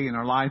day, in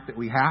our life that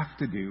we have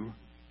to do.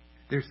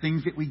 There's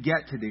things that we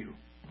get to do.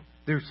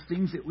 There's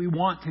things that we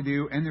want to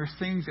do, and there's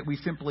things that we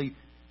simply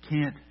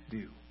can't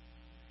do.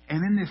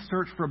 And in this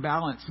search for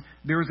balance,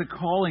 there is a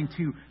calling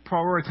to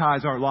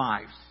prioritize our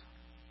lives.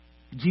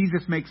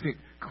 Jesus makes it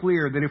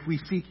clear that if we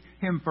seek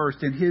Him first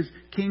and His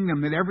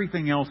kingdom, that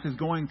everything else is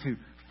going to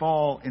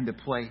fall into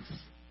place.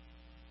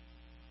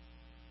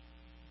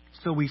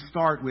 So we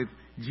start with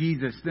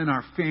Jesus, then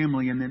our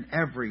family, and then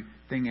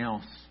everything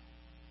else.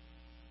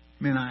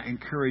 Man, I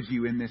encourage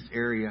you in this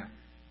area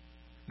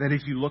that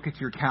as you look at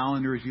your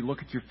calendar, as you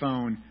look at your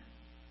phone,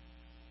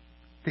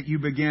 that you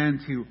begin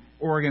to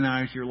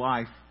organize your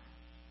life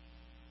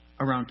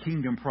around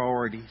kingdom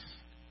priorities.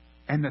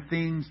 And the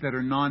things that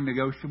are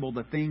non-negotiable,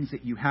 the things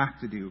that you have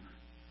to do,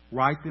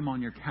 write them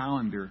on your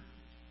calendar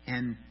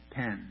and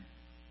pen.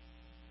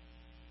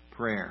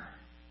 Prayer,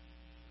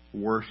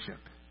 worship,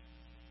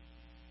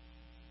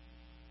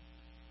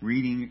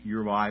 reading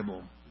your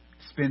Bible,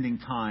 spending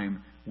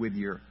time with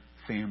your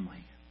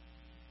family.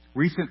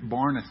 Recent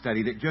Barna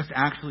study that just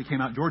actually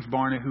came out. George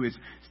Barna, who has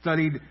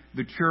studied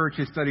the church,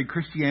 has studied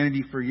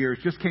Christianity for years,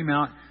 just came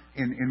out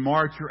in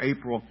March or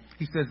April.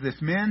 He says this: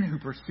 men who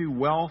pursue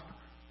wealth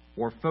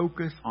or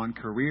focus on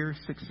career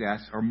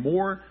success are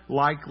more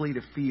likely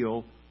to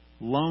feel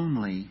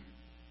lonely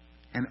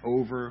and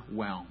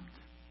overwhelmed.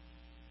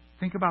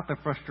 Think about the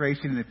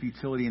frustration and the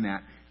futility in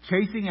that.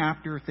 Chasing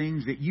after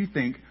things that you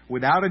think,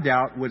 without a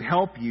doubt, would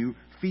help you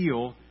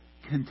feel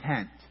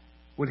content,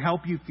 would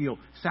help you feel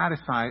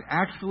satisfied,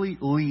 actually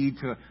lead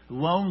to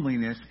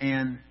loneliness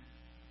and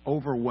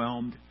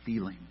overwhelmed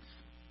feelings.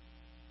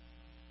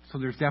 So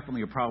there's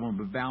definitely a problem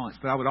of balance.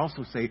 But I would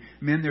also say,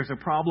 men, there's a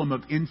problem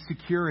of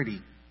insecurity.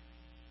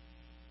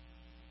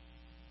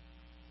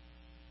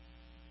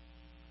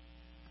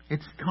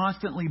 It's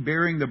constantly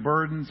bearing the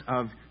burdens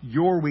of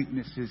your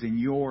weaknesses and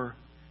your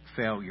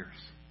failures.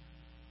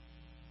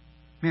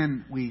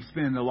 Men, we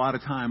spend a lot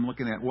of time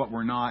looking at what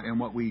we're not and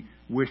what we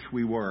wish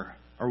we were,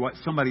 or what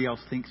somebody else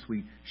thinks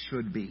we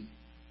should be.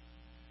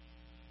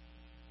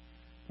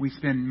 We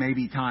spend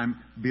maybe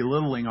time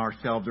belittling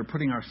ourselves or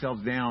putting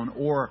ourselves down,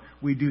 or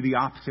we do the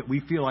opposite.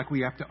 We feel like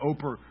we have to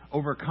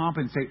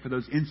overcompensate for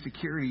those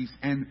insecurities,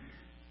 and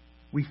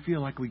we feel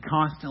like we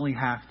constantly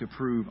have to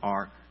prove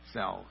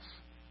ourselves.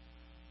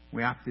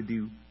 We have to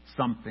do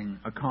something,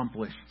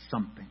 accomplish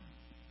something.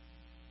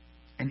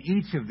 And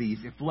each of these,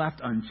 if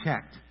left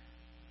unchecked,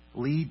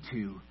 lead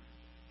to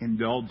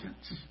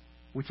indulgence,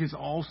 which is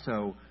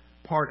also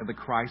part of the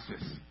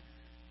crisis.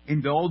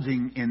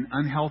 Indulging in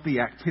unhealthy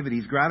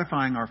activities,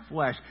 gratifying our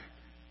flesh,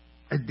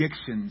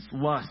 addictions,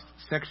 lust,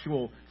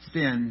 sexual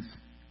sins,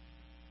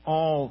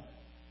 all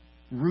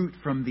root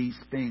from these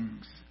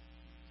things.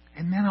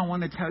 And then I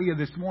want to tell you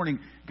this morning,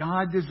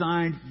 God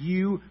designed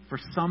you for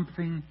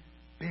something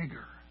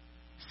bigger,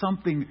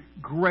 something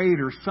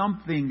greater,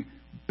 something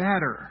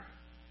better.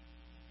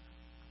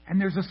 And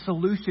there's a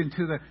solution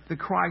to the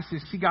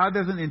crisis. See, God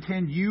doesn't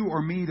intend you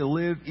or me to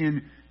live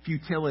in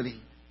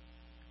futility,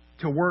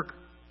 to work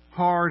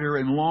harder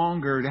and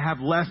longer, to have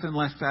less and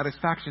less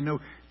satisfaction. No,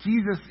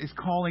 Jesus is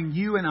calling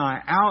you and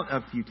I out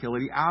of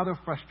futility, out of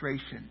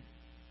frustration.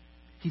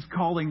 He's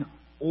calling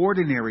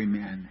ordinary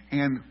men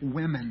and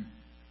women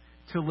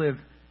to live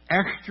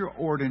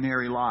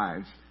extraordinary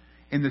lives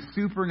in the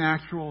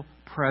supernatural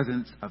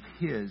presence of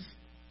His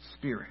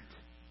Spirit.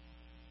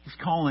 He's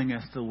calling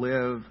us to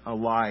live a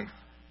life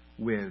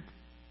with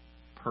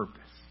purpose.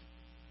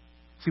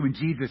 See, when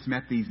Jesus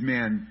met these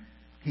men,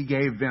 He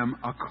gave them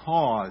a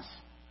cause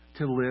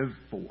to live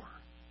for.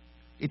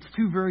 It's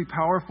two very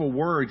powerful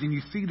words, and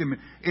you see them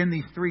in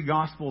these three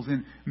Gospels,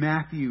 in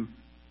Matthew,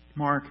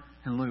 Mark,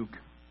 and Luke.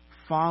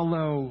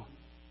 Follow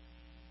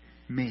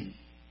me.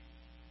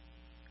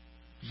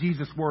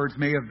 Jesus' words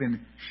may have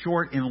been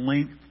short in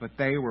length, but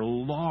they were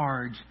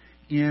large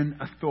in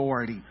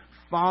authority.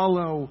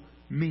 Follow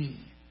me.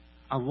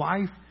 A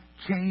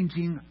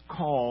life-changing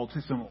call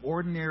to some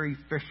ordinary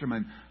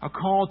fishermen. A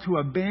call to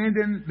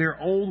abandon their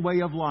old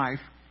way of life,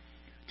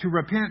 to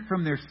repent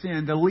from their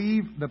sin, to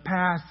leave the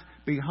past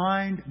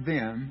behind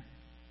them,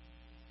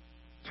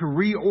 to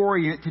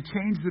reorient, to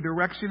change the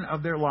direction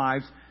of their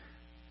lives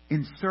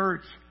in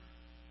search,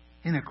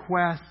 in a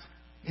quest,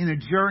 in a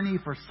journey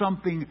for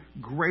something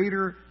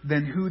greater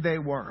than who they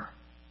were.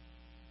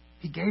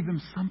 He gave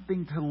them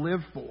something to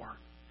live for,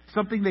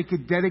 something they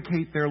could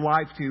dedicate their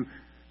life to,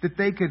 that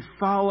they could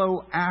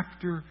follow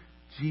after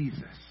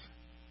Jesus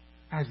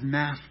as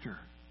Master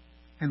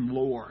and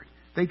Lord.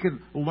 They could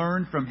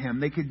learn from Him.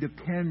 They could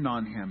depend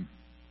on Him.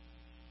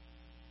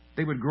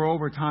 They would grow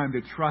over time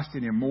to trust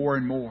in Him more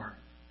and more.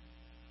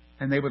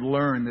 And they would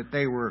learn that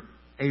they were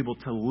able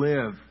to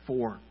live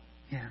for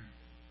Him.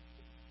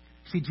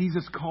 See,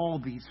 Jesus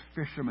called these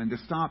fishermen to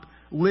stop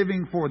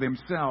living for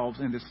themselves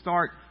and to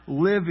start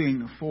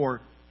living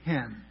for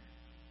Him.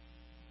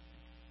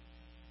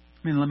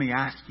 I mean, let me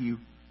ask you,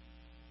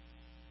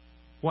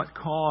 what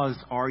cause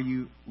are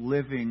you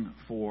living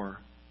for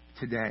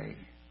today?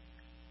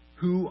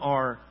 Who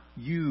are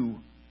you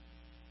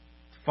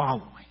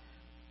following?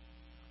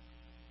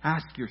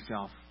 Ask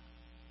yourself,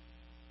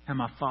 am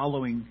I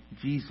following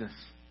Jesus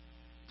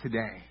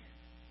today?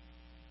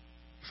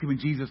 See, when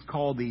Jesus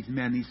called these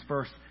men, these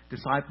first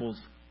disciples,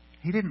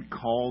 He didn't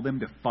call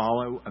them to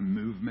follow a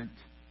movement.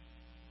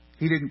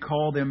 He didn't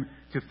call them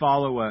to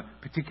follow a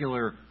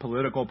particular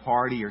political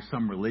party or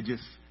some religious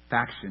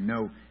faction.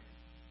 No,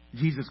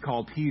 Jesus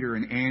called Peter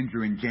and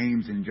Andrew and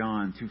James and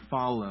John to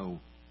follow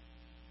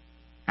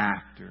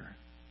after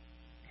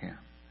Him.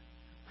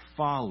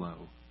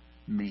 Follow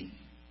me.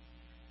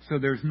 So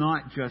there's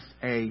not just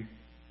a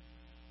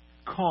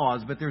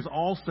cause, but there's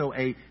also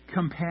a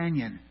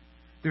companion.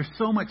 There's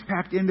so much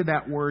packed into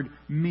that word,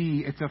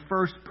 me. It's a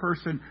first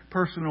person,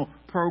 personal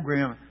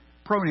pronoun.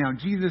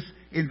 Jesus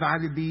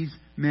invited these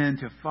men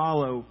to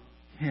follow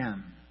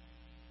him.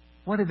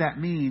 What did that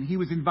mean? He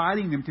was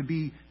inviting them to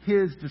be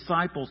his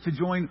disciples, to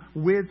join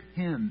with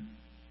him.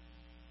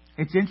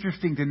 It's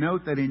interesting to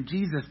note that in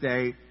Jesus'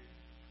 day,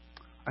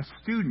 a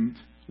student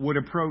would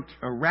approach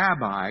a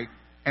rabbi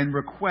and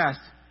request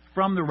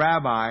from the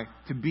rabbi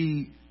to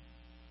be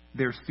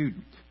their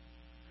student.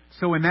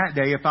 So in that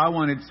day, if I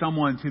wanted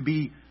someone to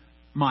be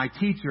my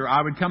teacher,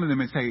 I would come to them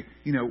and say,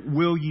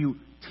 will you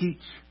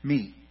teach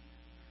me?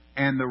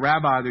 And the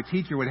rabbi, the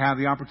teacher, would have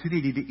the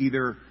opportunity to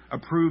either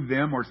approve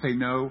them or say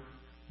no.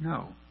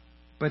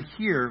 But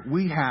here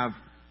we have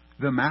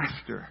the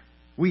master.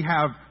 We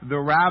have the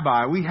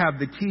rabbi. We have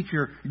the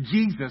teacher,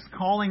 Jesus,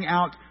 calling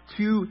out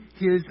to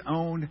his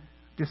own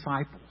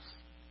disciples.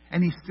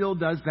 And he still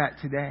does that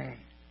today.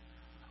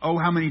 Oh,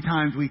 how many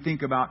times we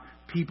think about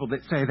people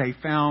that say they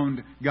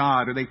found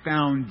God or they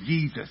found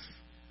Jesus.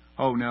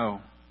 Oh,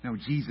 no,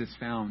 Jesus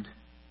found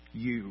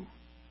you.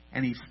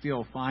 And he's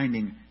still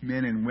finding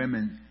men and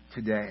women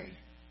today.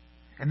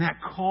 And that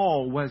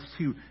call was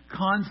to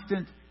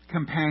constant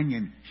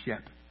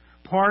companionship.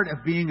 Part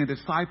of being a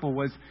disciple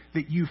was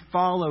that you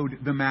followed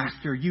the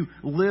master. You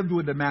lived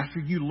with the master.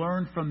 You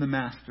learned from the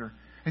master.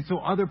 And so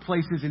other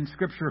places in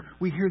Scripture,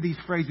 we hear these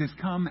phrases,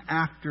 come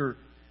after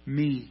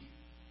me.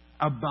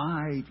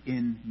 Abide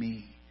in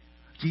me.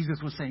 Jesus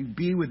was saying,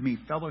 be with me,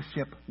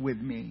 fellowship with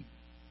me.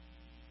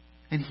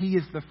 And he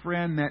is the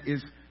friend that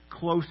is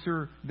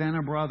closer than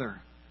a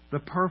brother, the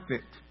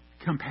perfect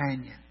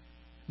companion,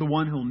 the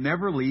one who will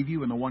never leave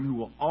you and the one who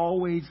will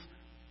always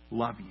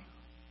love you.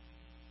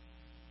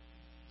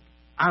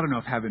 I don't know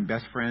if having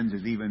best friends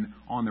is even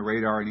on the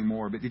radar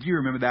anymore, but did you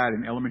remember that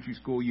in elementary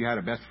school you had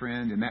a best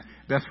friend, and that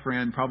best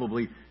friend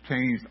probably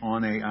changed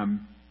on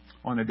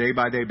a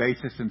day-by-day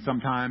basis, and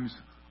sometimes,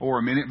 or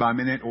a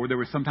minute-by-minute, or there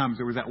was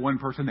that one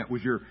person that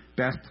was your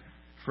best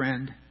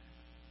friend?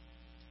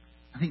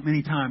 I think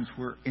many times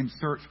we're in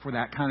search for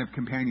that kind of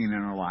companion in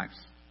our lives.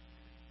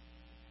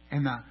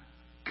 And the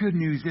good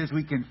news is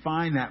we can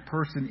find that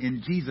person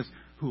in Jesus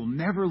who will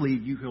never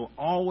leave you. He'll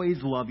always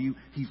love you.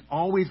 He's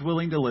always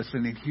willing to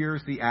listen. And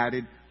here's the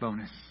added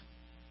bonus.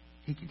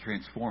 He can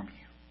transform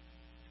you.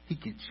 He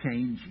can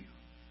change you.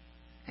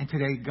 And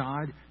today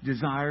God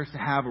desires to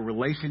have a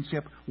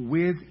relationship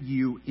with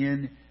you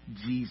in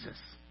Jesus.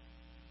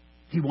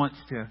 He wants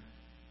to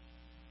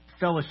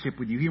fellowship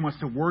with you. He wants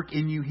to work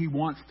in you. He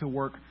wants to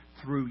work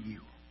through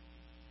you.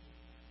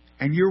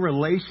 And your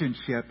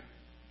relationship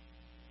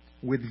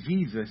with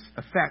Jesus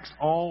affects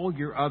all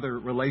your other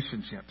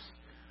relationships.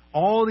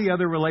 All the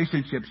other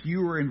relationships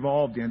you are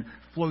involved in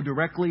flow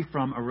directly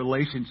from a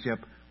relationship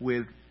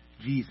with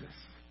Jesus.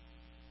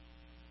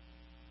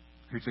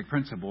 Here's a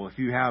principle. If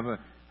you have a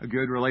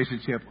good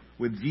relationship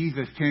with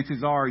Jesus,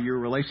 chances are your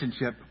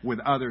relationship with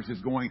others is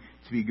going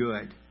to be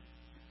good.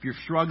 If you're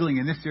struggling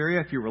in this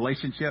area, if your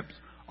relationships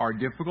are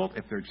difficult,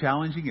 if they're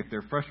challenging, if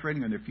they're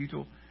frustrating, or they're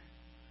futile,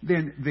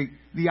 then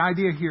the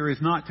idea here is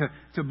not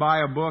to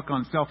buy a book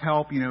on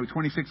self-help,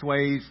 26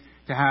 ways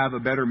to have a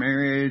better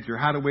marriage, or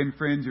how to win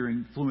friends or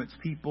influence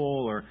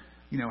people, or,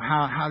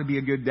 how to be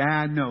a good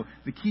dad. No,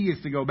 the key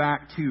is to go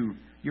back to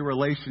your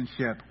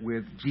relationship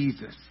with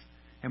Jesus.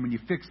 And when you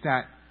fix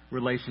that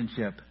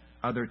relationship,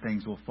 other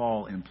things will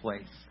fall in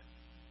place.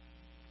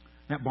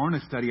 That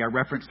Barna study I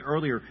referenced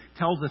earlier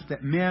tells us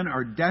that men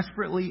are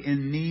desperately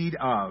in need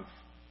of.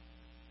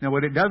 Now,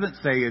 what it doesn't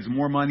say is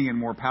more money and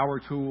more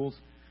power tools.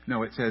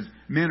 No, it says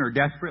men are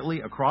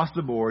desperately, across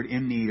the board,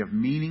 in need of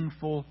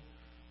meaningful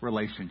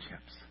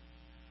relationships.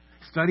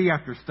 Study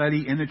after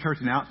study in the church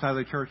and outside of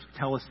the church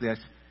tell us this.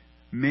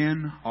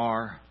 Men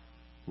are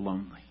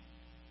lonely.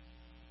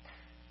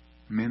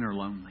 Men are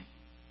lonely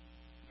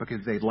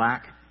because they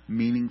lack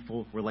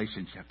meaningful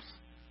relationships.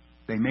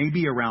 They may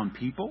be around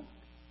people.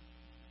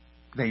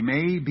 They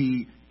may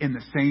be in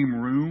the same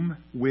room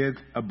with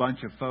a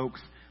bunch of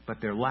folks, but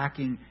they're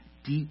lacking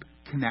deep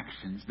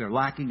connections. They're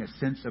lacking a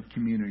sense of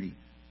community.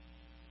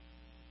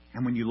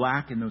 And when you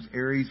lack in those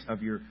areas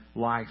of your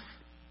life,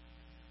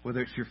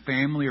 whether it's your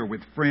family or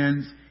with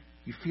friends,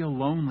 you feel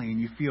lonely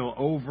and you feel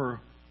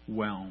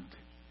overwhelmed.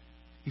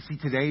 You see,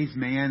 today's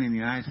man in the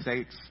United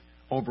States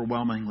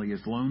overwhelmingly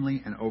is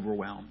lonely and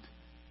overwhelmed.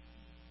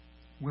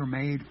 We're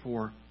made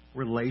for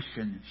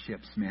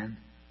relationships, men.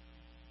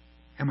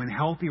 And when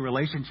healthy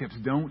relationships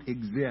don't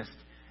exist,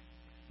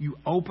 you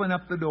open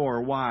up the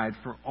door wide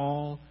for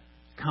all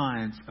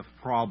kinds of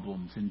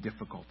problems and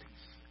difficulties.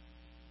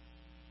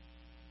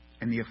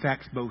 And the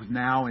effects both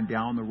now and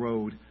down the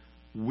road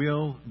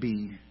will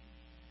be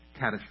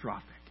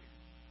catastrophic.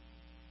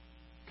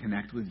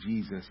 Connect with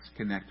Jesus.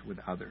 Connect with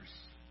others.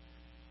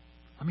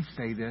 Let me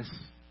say this,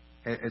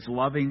 as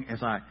loving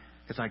as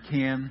I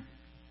can.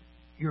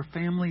 Your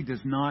family does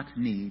not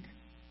need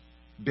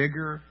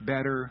bigger,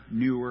 better,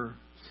 newer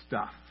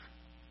stuff.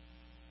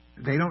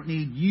 They don't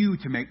need you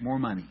to make more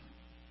money.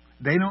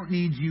 They don't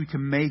need you to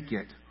make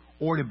it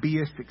or to be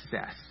a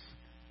success.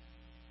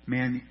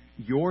 Man,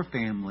 your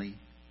family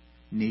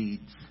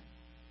needs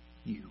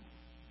you.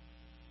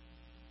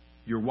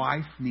 Your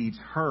wife needs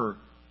her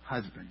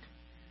husband.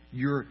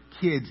 Your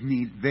kids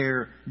need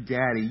their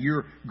daddy.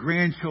 Your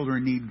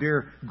grandchildren need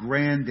their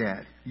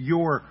granddad.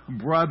 Your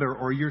brother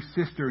or your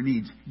sister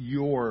needs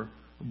your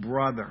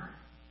brother.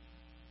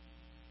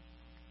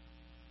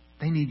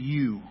 They need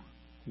you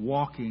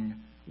walking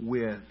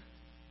with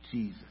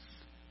Jesus.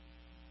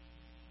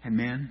 And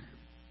men,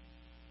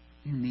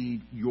 you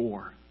need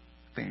your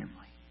family.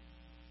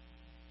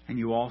 And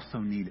you also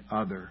need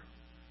other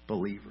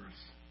believers.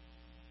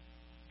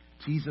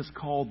 Jesus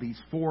called these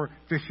 4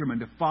 fishermen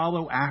to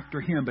follow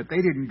after him, but they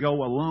didn't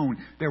go alone.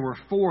 There were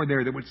 4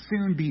 there that would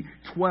soon be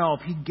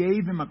 12. He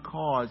gave them a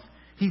cause.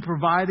 He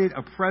provided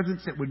a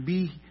presence that would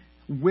be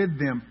with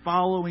them,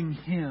 following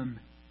him.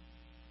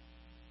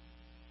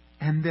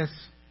 And this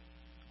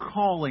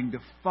calling to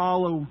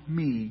follow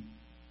me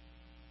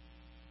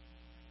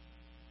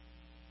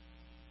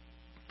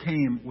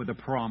came with a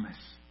promise.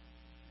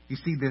 You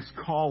see, this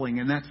calling,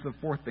 and that's the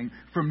 4th thing.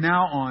 From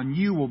now on,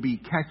 you will be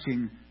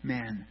catching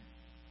men.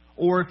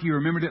 Or if you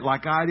remembered it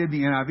like I did,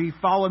 the NIV,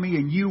 follow me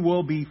and you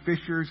will be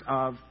fishers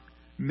of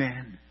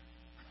men.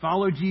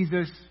 Follow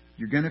Jesus,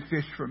 you're going to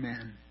fish for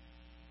men.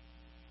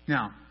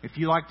 Now, if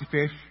you like to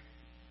fish,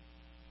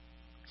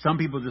 some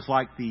people just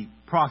like the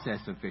process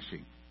of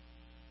fishing.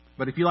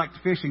 But if you like to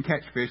fish and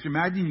catch fish,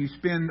 imagine you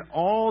spend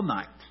all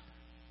night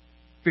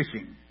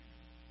fishing.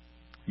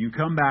 You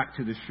come back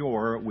to the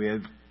shore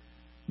with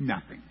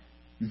nothing.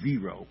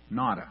 Zero.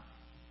 Nada.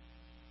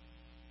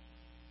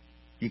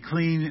 You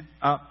clean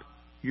up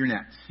your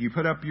nets. You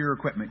put up your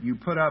equipment. You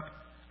put up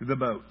the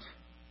boat.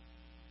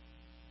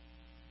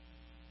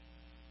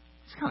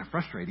 It's kind of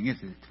frustrating,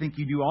 isn't it? To think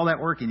you do all that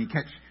work and you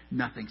catch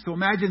nothing. So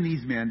imagine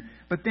these men.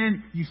 But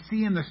then you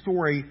see in the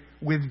story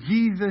with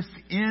Jesus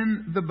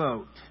in the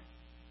boat,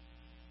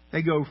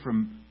 they go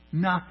from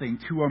nothing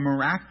to a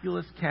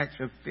miraculous catch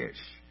of fish.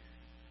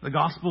 The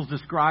Gospels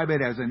describe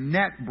it as a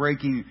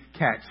net-breaking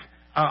catch,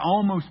 an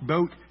almost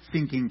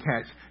boat-sinking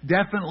catch,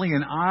 definitely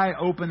an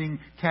eye-opening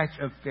catch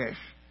of fish.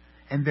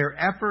 And their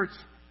efforts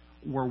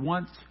were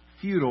once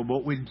futile,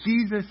 but with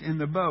Jesus in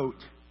the boat,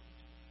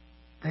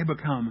 they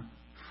become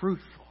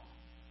fruitful.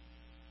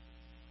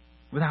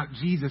 Without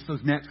Jesus,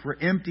 those nets were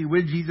empty.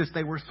 With Jesus,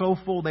 they were so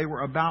full they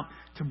were about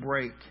to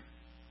break.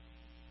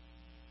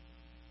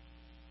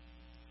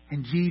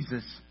 And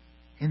Jesus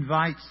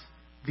invites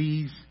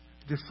these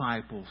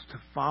disciples to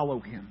follow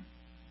him.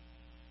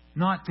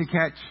 Not to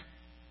catch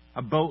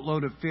a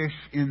boatload of fish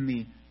in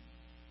the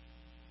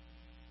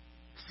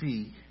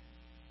sea,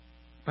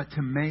 but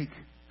to make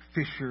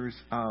fishers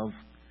of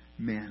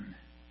men.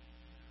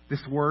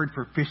 This word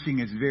for fishing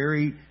is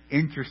very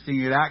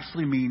interesting. It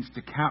actually means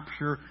to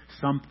capture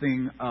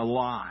something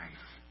alive.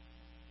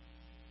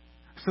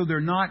 So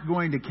they're not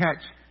going to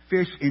catch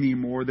fish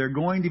anymore. They're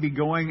going to be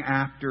going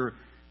after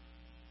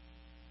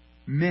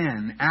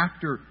men,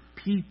 after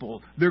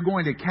people. They're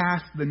going to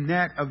cast the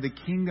net of the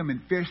kingdom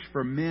and fish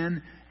for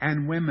men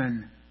and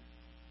women.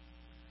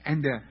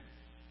 And to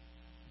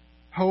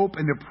hope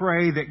and to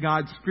pray that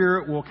God's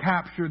Spirit will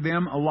capture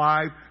them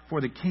alive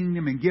for the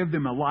kingdom and give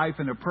them a life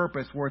and a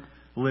purpose worth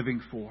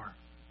living for.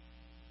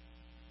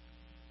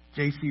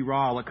 J.C.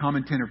 Ryle, a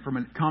commentator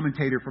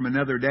from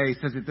another day,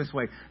 says it this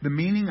way: the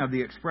meaning of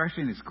the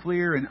expression is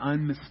clear and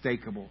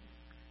unmistakable.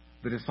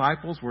 The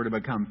disciples were to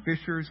become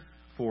fishers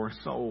for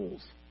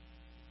souls.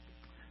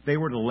 They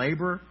were to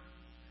labor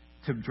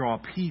to draw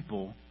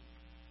people,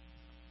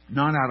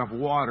 not out of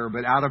water,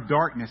 but out of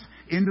darkness,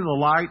 into the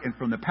light and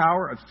from the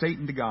power of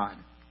Satan to God.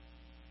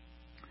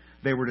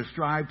 They were to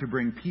strive to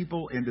bring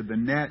people into the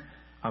net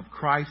of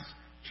Christ's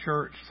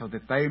church so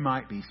that they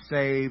might be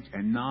saved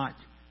and not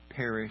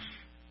perish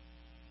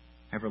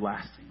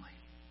everlastingly.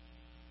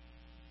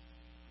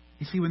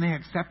 You see, when they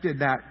accepted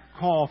that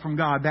call from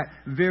God, that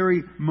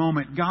very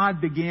moment,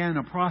 God began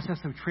a process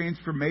of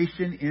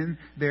transformation in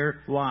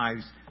their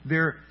lives.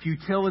 Their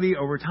futility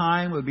over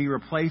time would be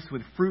replaced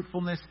with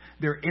fruitfulness.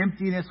 Their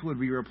emptiness would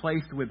be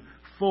replaced with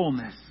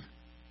fullness.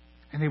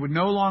 And they would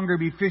no longer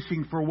be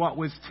fishing for what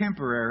was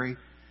temporary.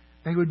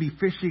 They would be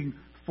fishing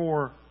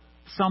for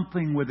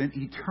something with an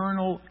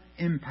eternal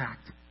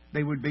impact.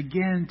 They would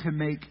begin to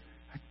make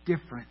a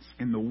difference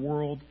in the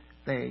world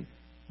they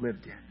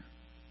lived in.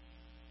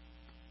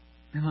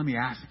 And let me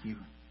ask you,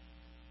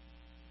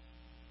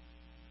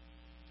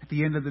 at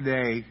the end of the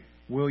day,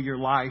 will your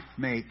life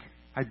make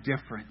a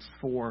difference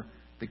for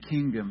the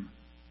kingdom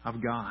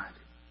of God?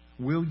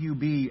 Will you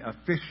be a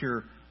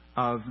fisher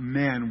of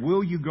men?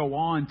 Will you go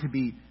on to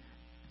be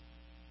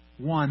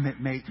one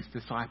that makes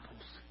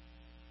disciples?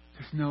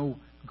 There's no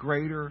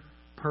greater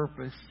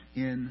purpose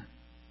in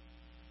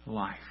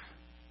life.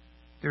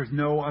 There's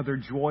no other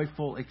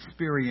joyful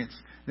experience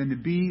than to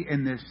be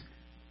in this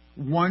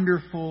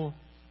wonderful,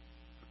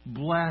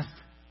 blessed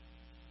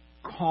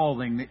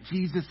calling that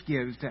Jesus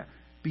gives to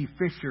be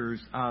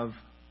fishers of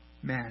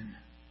men.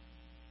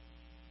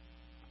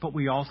 But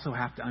we also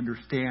have to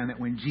understand that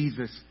when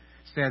Jesus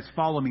says,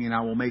 "Follow me and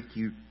I will make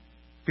you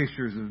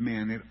fishers of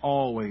men," it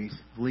always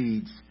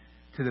leads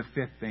to the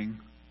 5th thing,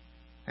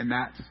 and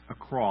that's a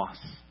cross.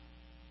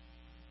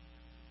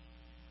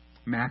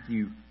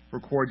 Matthew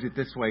records it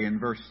this way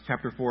in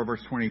chapter 4,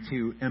 verse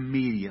 22.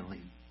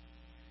 Immediately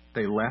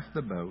they left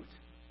the boat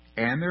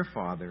and their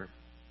father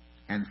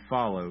and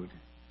followed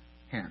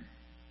him.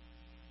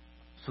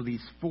 So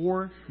these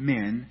 4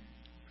 men,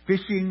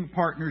 fishing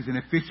partners in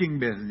a fishing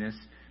business,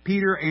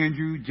 Peter,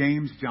 Andrew,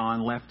 James,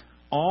 John, left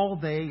all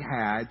they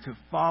had to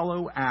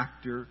follow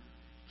after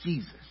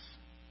Jesus.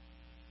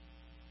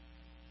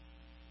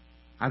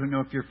 I don't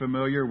know if you're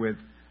familiar with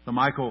the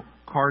Michael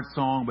Card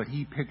song, but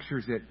he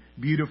pictures it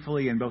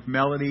beautifully in both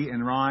melody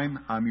and rhyme.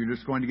 You're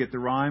just going to get the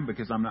rhyme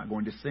because I'm not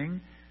going to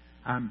sing.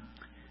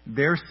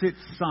 There sits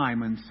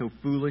Simon, so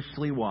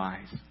foolishly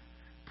wise.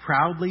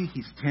 Proudly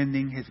he's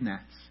tending his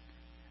nets.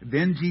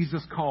 Then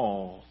Jesus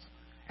calls,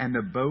 and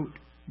the boat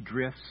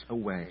drifts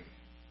away.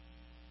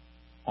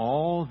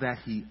 All that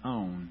he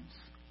owns,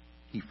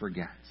 he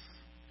forgets.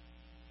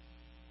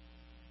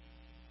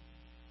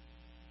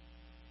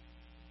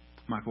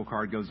 Michael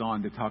Card goes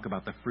on to talk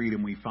about the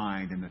freedom we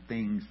find and the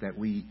things that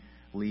we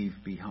leave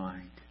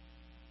behind.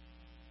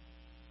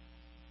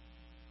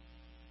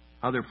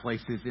 Other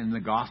places in the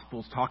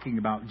Gospels talking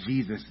about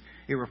Jesus,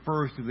 it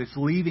refers to this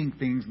leaving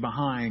things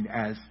behind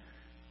as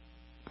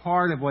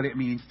part of what it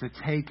means to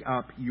take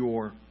up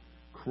your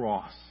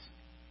cross.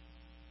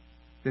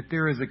 That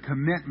there is a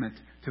commitment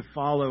to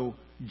follow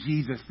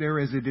Jesus. There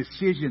is a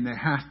decision that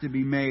has to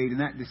be made,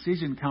 and that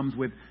decision comes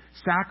with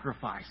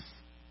sacrifice.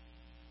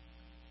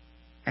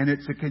 And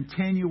it's a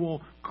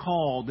continual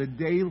call to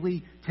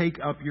daily take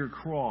up your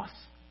cross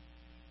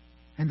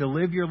and to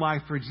live your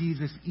life for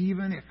Jesus,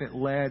 even if it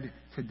led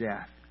to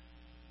death.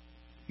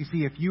 You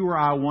see, if you or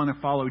I want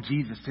to follow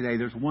Jesus today,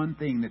 there's one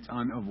thing that's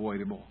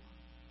unavoidable.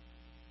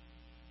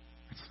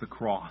 It's the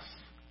cross.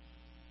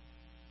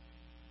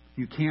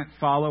 You can't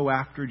follow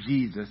after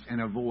Jesus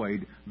and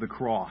avoid the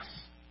cross.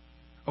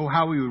 Oh,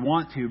 how we would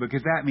want to,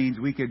 because that means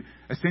we could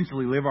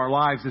essentially live our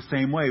lives the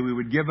same way. We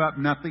would give up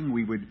nothing.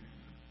 We would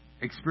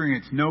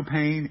experience no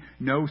pain,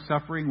 no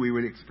suffering. We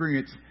would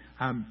experience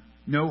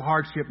no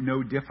hardship,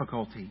 no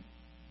difficulty.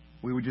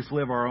 We would just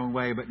live our own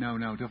way. But no.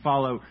 To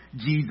follow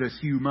Jesus,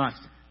 you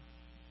must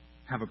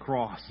have a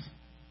cross.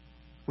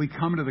 We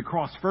come to the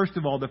cross, first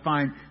of all, to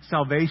find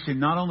salvation.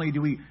 Not only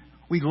do we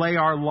lay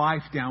our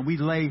life down, we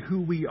lay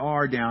who we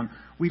are down.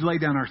 We lay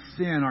down our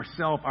sin, our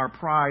self, our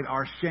pride,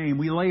 our shame.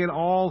 We lay it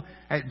all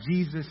at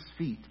Jesus'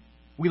 feet.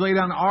 We lay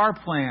down our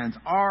plans,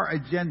 our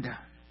agenda.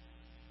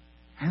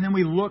 And then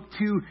we look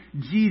to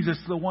Jesus,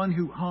 the one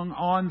who hung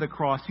on the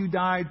cross, who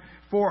died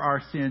for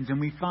our sins, and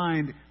we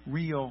find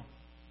real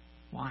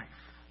life.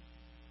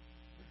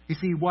 You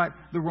see, what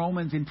the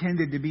Romans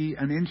intended to be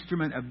an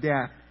instrument of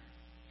death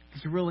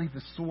is really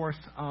the source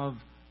of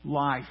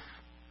life.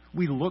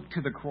 We look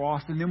to the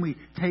cross, and then we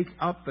take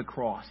up the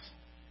cross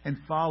and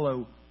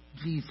follow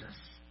Jesus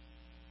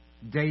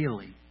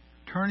daily,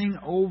 turning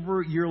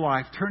over your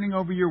life, turning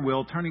over your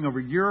will, turning over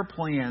your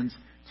plans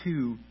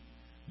to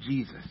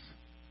Jesus.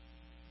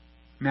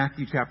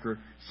 Matthew chapter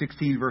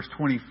 16, verse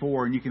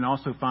 24, and you can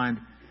also find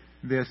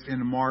this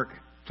in Mark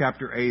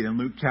chapter 8 and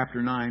Luke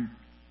chapter 9.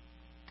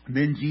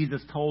 Then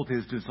Jesus told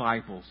his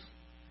disciples,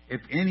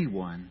 "If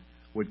anyone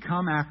would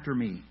come after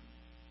me,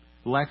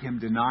 let him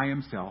deny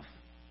himself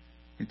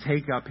and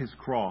take up his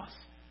cross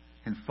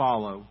and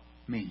follow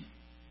me.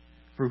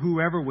 For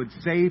whoever would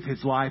save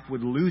his life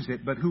would lose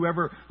it, but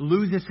whoever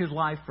loses his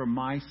life for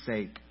my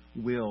sake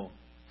will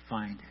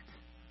find it."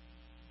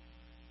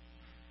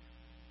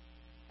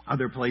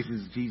 Other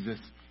places, Jesus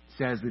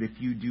says that if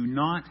you do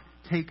not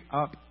take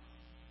up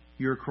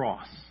your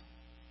cross,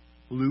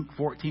 Luke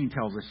 14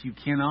 tells us you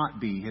cannot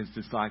be his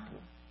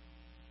disciple.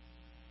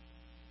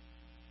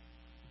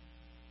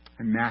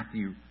 And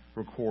Matthew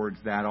records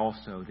that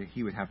also, that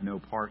he would have no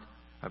part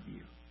of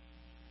you.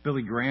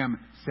 Billy Graham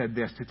said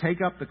this: to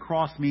take up the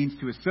cross means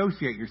to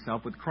associate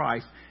yourself with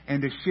Christ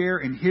and to share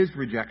in his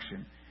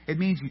rejection. It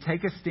means you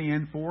take a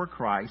stand for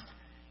Christ,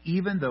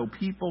 even though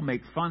people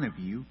make fun of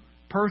you,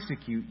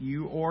 persecute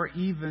you, or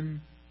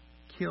even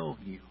kill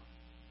you.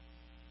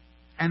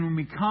 And when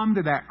we come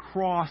to that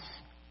cross,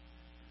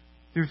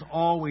 there's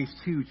always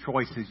two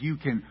choices. You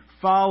can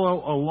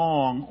follow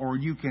along or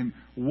you can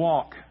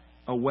walk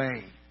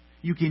away.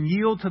 You can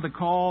yield to the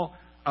call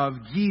of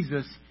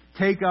Jesus,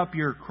 take up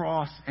your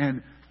cross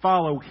and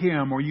follow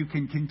him, or you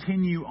can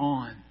continue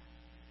on.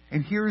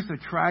 And here's the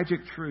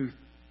tragic truth.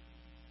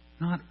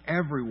 Not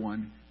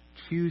everyone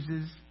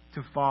chooses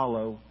to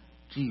follow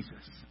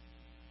Jesus.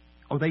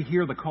 Oh, they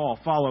hear the call,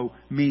 follow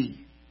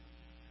me.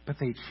 But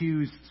they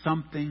choose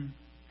something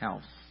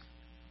else.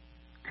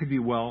 Could be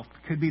wealth,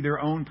 could be their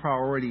own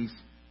priorities.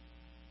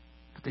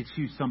 But they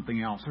choose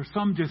something else. Or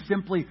some just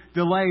simply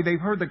delay. They've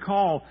heard the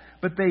call,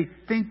 but they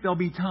think there'll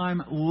be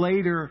time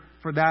later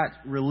for that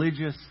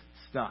religious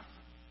stuff.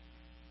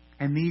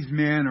 And these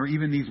men or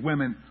even these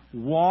women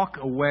walk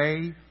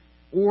away,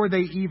 or they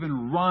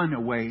even run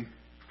away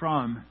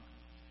from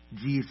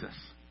Jesus.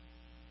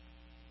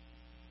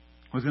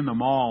 I was in the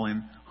mall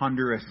in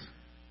Honduras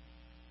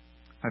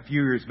a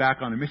few years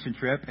back on a mission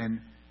trip, and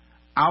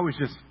I was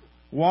just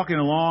walking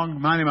along,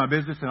 minding my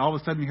business, and all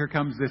of a sudden here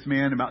comes this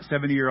man, about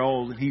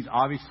 70-year-old, and he's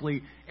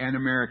obviously an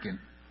American.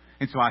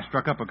 And so I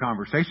struck up a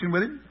conversation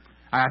with him.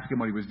 I asked him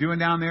what he was doing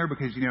down there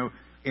because,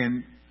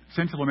 in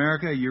Central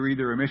America, you're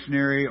either a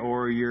missionary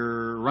or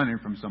you're running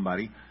from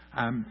somebody.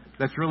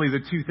 That's really the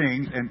two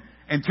things.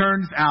 And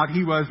turns out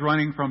he was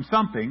running from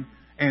something,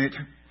 and it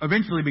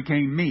eventually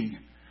became me.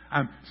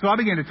 So I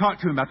began to talk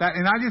to him about that,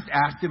 and I just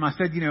asked him, I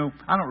said, I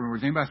don't remember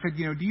his name, but I said,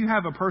 do you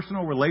have a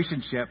personal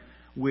relationship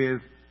with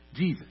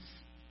Jesus?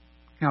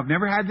 Now, I've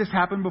never had this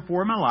happen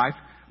before in my life,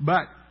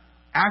 but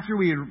after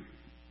we had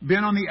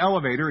been on the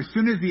elevator, as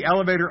soon as the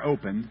elevator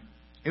opened,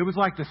 it was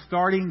like the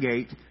starting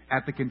gate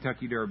at the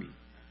Kentucky Derby.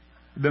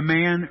 The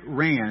man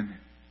ran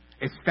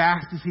as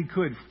fast as he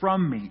could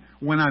from me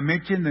when I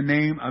mentioned the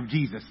name of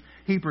Jesus.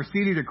 He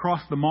proceeded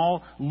across the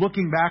mall,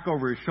 looking back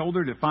over his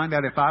shoulder to find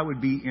out if I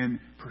would be in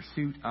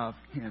pursuit of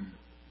him.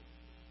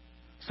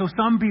 So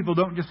some people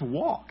don't just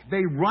walk.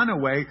 They run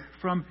away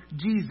from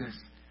Jesus.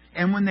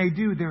 And when they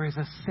do, there is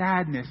a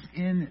sadness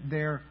in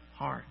their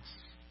hearts.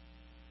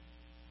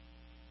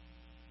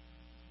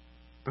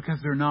 Because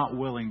they're not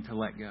willing to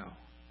let go.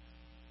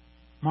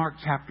 Mark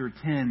chapter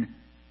 10.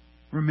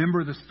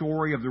 Remember the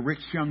story of the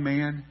rich young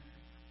man?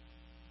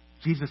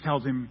 Jesus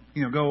tells him,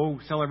 go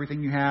sell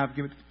everything you have,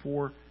 give it to the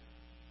poor.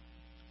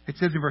 It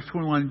says in verse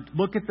 21,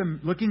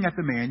 looking at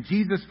the man,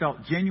 Jesus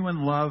felt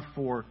genuine love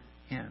for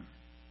him.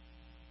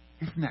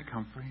 Isn't that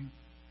comforting?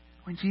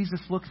 When Jesus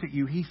looks at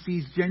you, he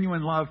sees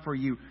genuine love for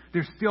you.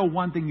 There's still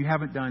one thing you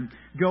haven't done.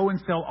 Go and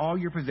sell all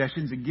your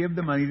possessions and give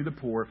the money to the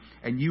poor,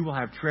 and you will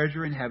have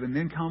treasure in heaven.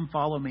 Then come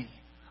follow me.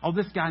 Oh,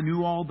 this guy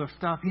knew all the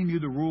stuff. He knew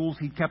the rules.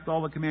 He kept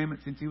all the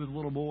commandments since he was a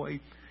little boy.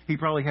 He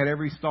probably had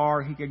every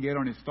star he could get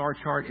on his star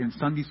chart in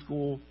Sunday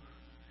school.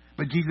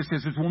 But Jesus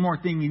says, there's one more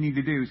thing you need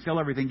to do. Sell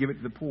everything, give it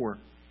to the poor.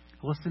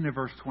 Listen to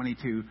verse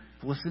 22.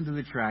 Listen to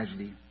the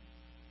tragedy.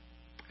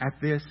 At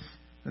this,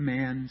 the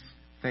man's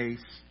face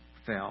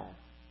fell,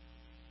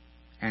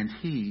 and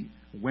he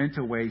went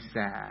away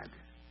sad,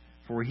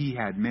 for he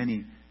had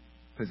many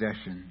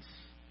possessions.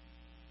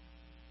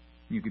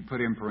 You could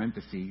put in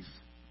parentheses,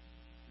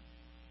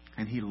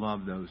 and he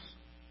loved those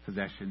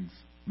possessions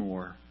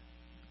more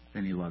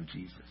than he loved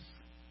Jesus.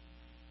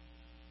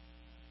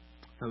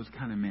 Those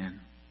kind of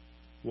men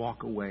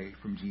walk away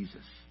from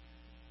Jesus.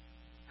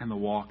 And the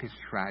walk is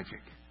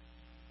tragic.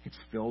 It's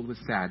filled with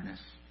sadness.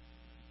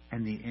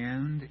 And the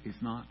end is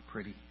not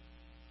pretty.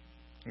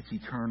 It's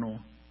eternal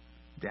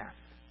death.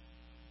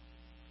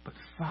 But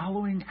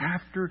following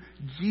after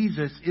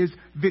Jesus is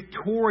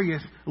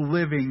victorious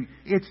living.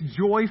 It's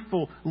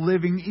joyful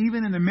living,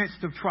 even in the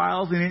midst of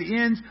trials. And it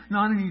ends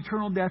not in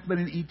eternal death, but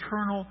in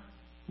eternal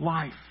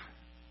life.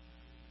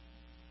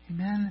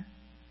 Amen.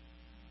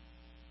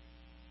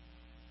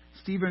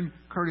 Stephen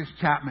Curtis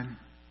Chapman.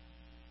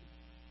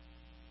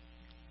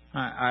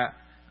 I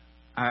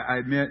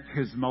admit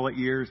his mullet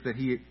years that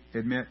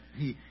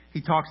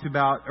he talks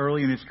about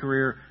early in his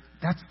career.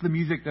 That's the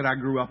music that I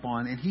grew up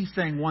on. And he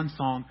sang one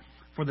song,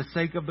 For the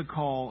Sake of the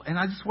Call. And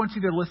I just want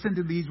you to listen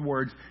to these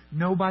words.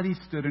 Nobody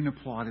stood and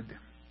applauded them.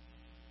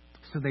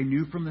 So they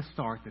knew from the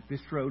start that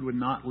this road would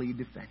not lead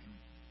to fame.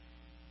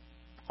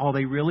 All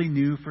they really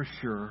knew for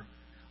sure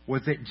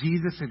was that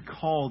Jesus had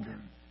called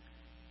them.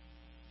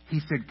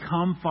 He said,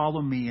 come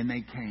follow me. And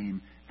they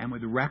came. And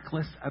with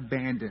reckless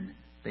abandon,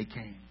 they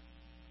came.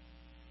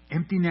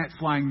 Empty nets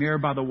lying there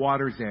by the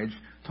water's edge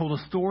told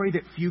a story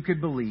that few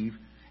could believe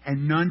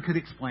and none could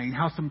explain.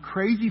 How some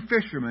crazy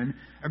fishermen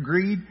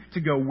agreed to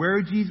go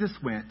where Jesus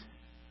went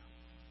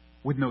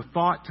with no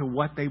thought to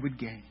what they would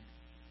gain.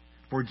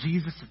 For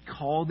Jesus had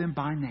called them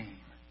by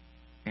name,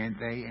 and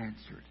they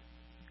answered,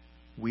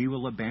 we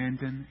will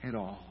abandon it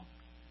all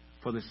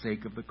for the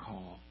sake of the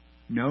call.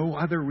 No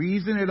other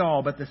reason at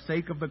all but the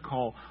sake of the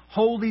call.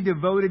 Wholly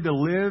devoted to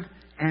live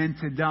and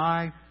to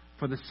die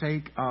for the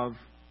sake of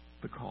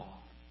the call.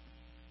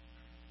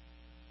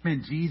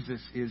 Man,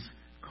 Jesus is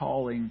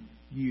calling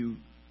you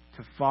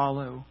to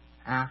follow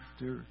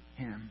after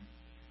Him.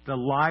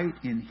 Delight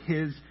in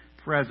His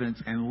presence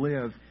and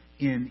live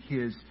in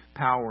His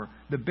power.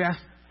 The best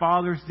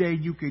Father's Day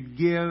you could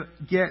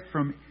get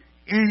from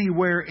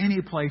anywhere,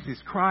 any place is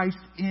Christ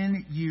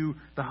in you,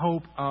 the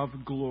hope of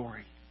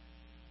glory.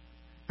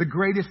 The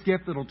greatest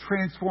gift that will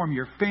transform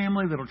your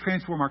family, that will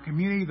transform our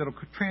community, that will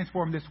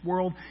transform this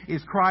world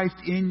is Christ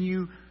in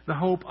you, the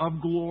hope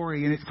of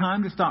glory. And it's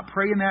time to stop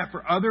praying that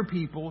for other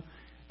people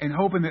and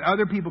hoping that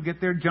other people get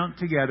their junk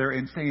together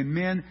and saying,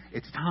 men,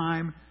 it's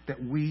time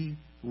that we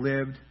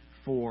lived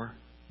for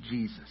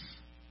Jesus.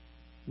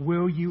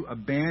 Will you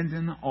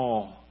abandon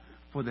all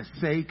for the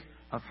sake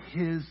of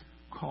His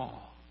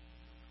call?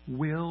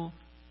 Will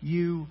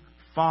you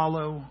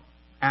follow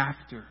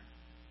after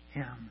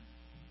Him?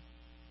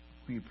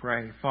 We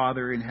pray.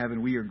 Father in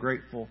heaven, we are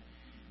grateful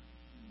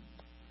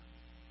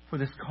for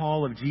this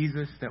call of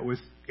Jesus that was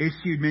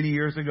issued many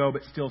years ago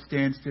but still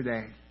stands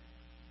today.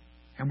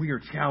 And we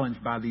are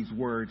challenged by these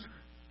words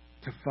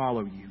to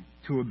follow you,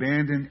 to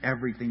abandon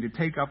everything, to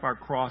take up our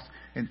cross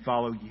and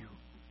follow you.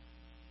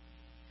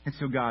 And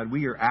so, God,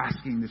 we are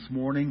asking this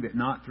morning that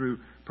not through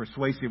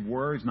persuasive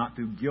words, not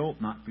through guilt,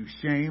 not through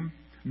shame,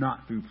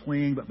 not through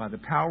pleading, but by the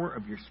power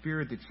of your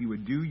Spirit, that you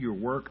would do your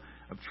work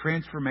of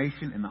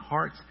transformation in the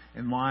hearts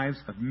and lives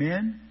of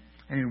men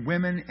and in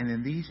women and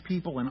in these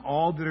people and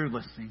all that are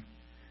listening.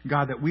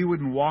 God, that we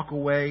wouldn't walk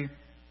away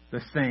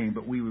the same,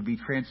 but we would be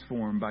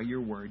transformed by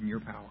your word and your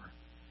power.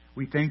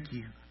 We thank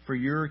you for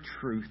your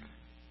truth.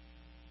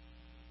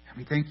 And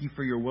we thank you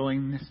for your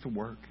willingness to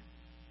work.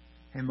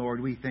 And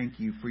Lord, we thank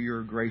you for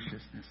your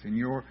graciousness and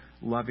your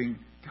loving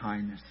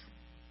kindness.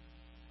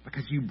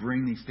 Because you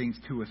bring these things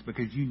to us,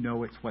 because you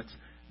know it's what's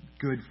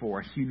good for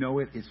us. You know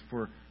it is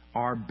for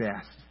our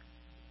best.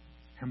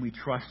 And we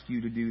trust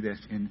you to do this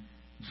in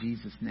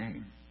Jesus'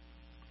 name.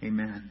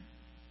 Amen.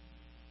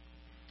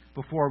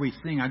 Before we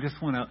sing, I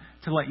just want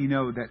to let you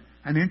know that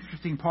an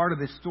interesting part of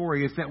this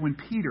story is that when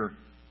Peter,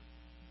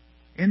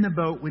 in the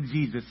boat with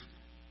Jesus,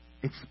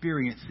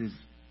 experiences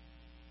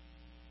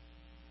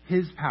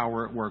his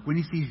power at work, when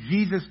he sees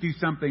Jesus do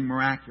something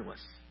miraculous,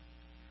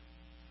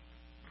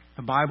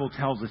 the Bible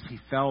tells us he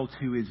fell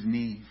to his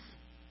knees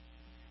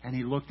and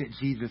he looked at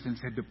Jesus and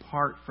said,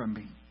 "Depart from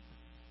me,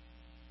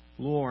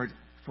 Lord,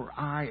 for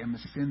I am a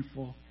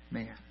sinful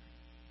man."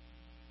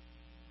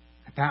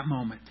 At that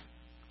moment,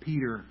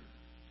 Peter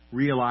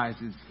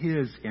realizes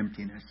his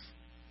emptiness,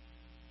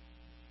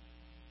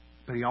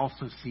 but he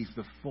also sees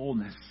the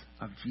fullness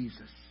of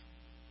Jesus.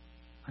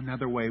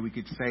 Another way we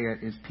could say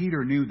it is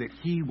Peter knew that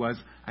he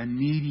was a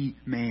needy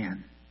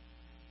man,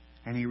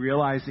 and he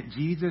realized that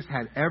Jesus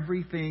had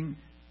everything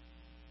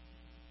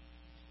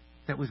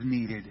that was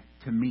needed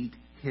to meet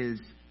his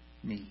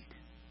need.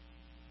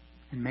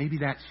 And maybe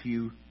that's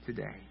you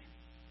today.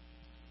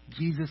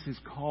 Jesus is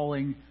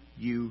calling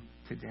you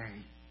today.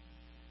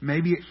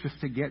 Maybe it's just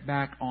to get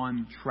back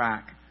on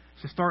track,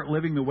 to start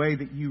living the way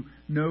that you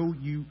know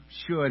you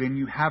should and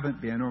you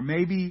haven't been. Or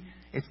maybe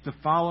it's to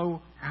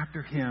follow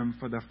after him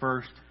for the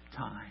first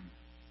time.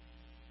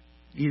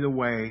 Either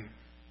way,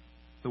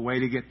 the way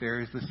to get there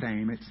is the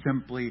same. It's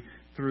simply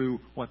through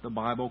what the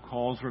Bible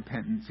calls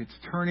repentance. It's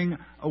turning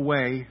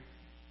away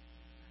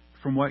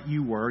from what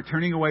you were,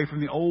 turning away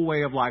from the old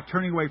way of life,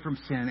 turning away from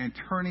sin, and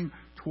turning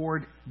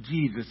toward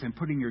Jesus and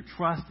putting your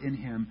trust in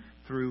him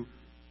through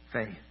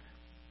faith.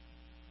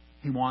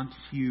 He wants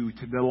you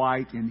to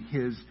delight in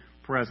his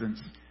presence.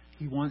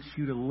 He wants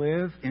you to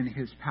live in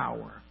his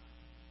power.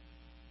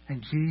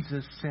 And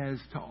Jesus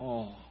says to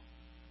all,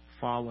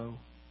 "Follow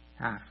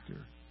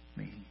after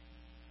me."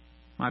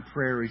 My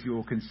prayer is you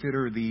will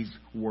consider these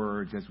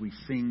words as we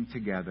sing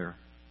together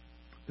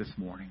this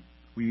morning.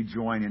 Will you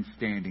join in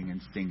standing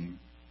and singing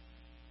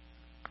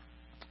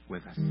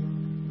with us?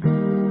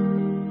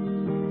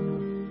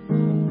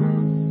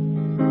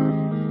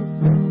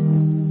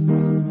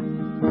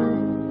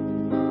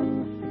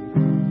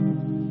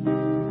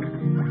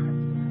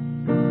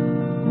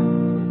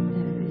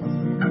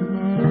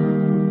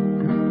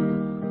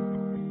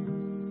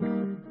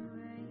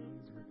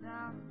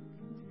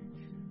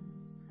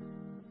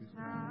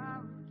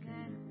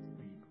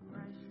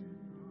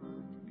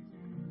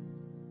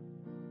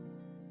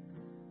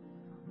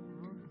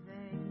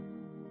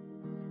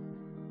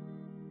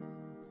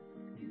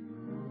 You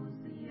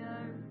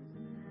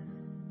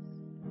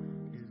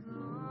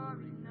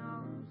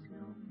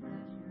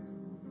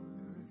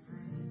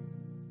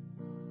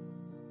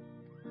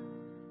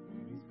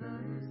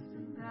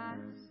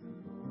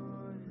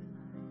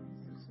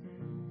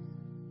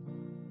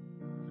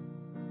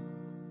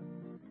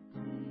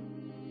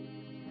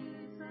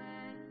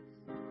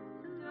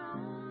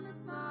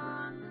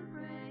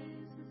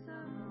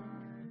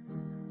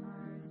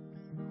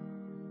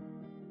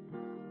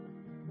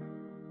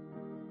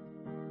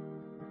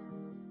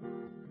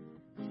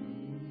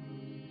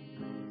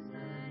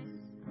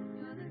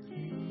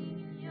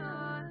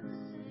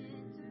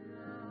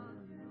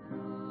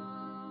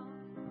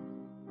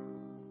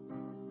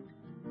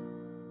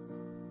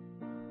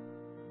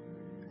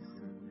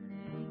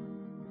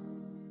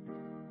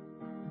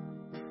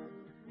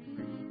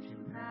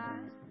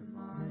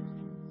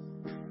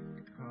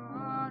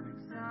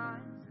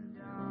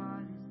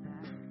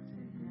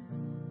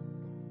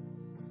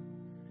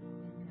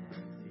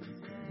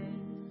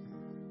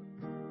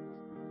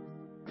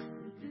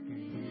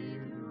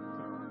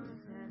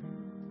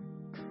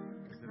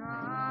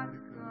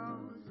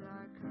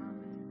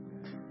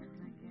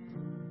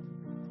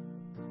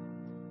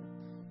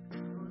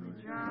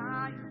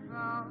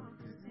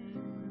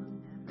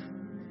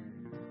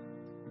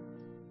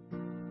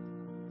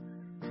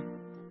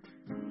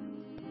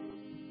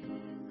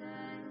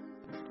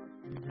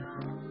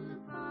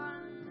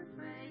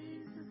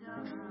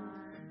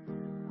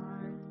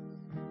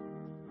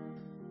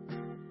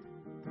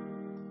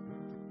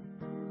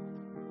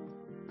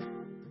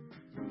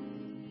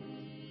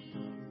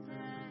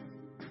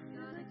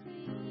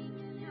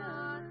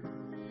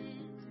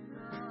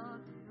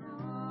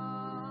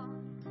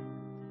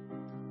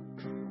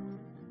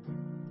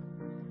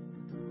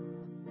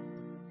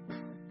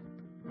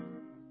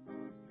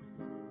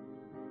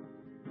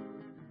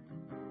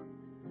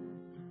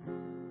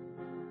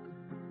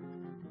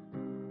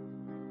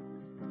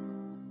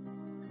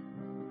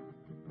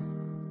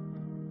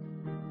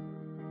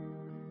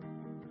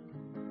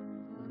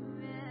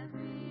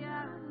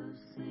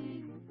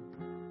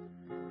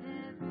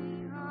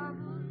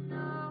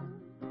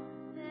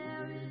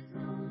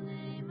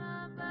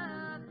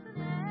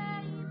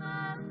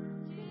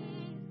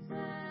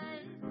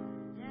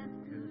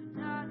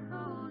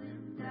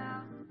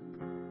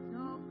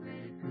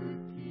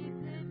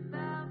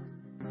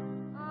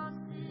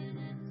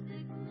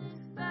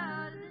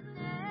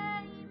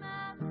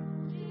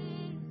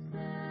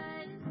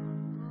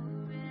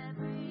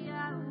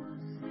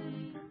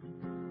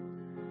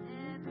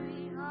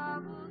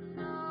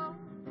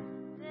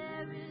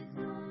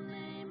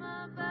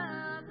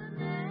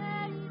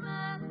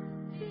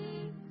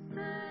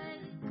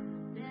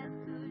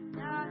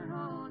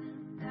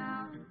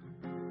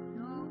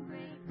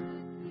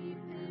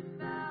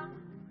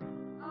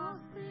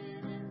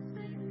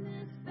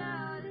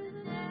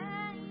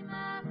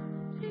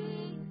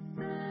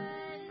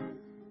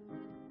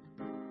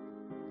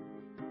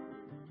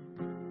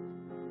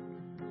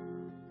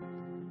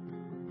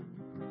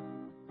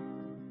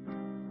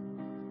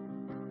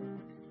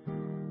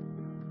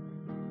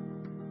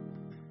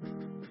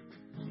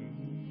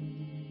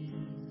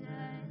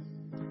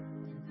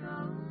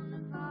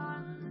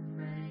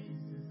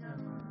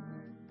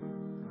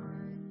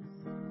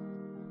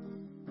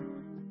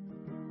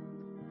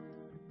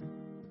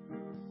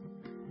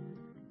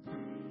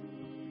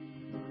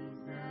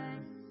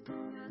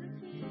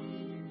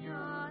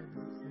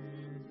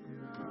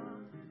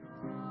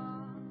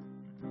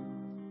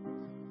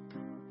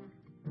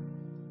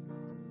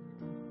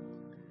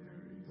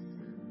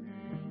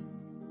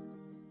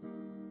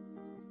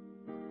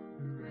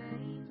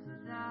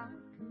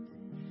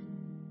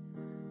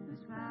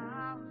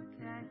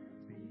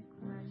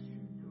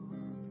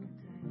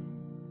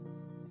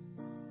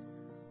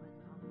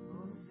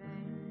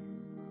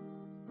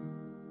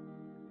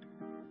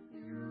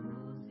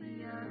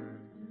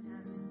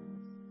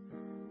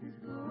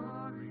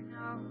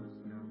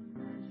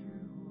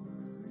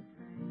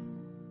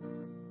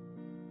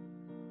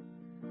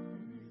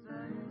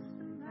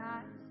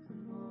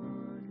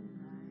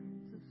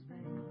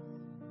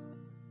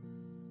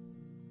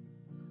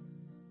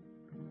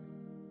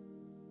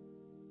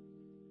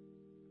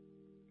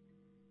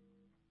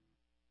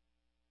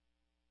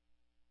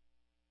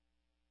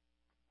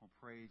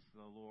Praise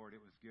the Lord.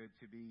 It was good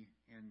to be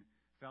in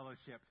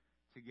fellowship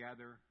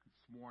together this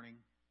morning.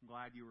 I'm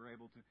glad you were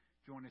able to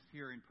join us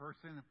here in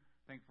person.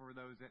 Thankful for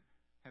those that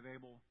have been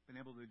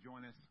able to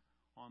join us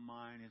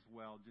online as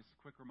well. Just a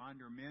quick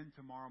reminder, men,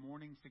 tomorrow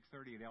morning,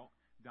 6:30 at Elk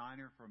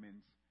Diner for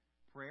men's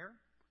prayer.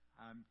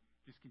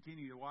 Just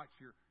continue to watch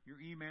your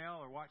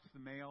email or watch the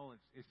mail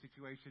as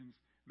situations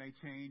may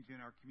change in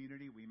our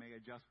community. We may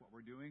adjust what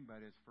we're doing,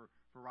 but as for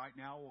right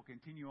now, we'll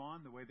continue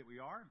on the way that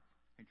we are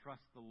and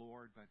trust the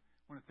Lord. But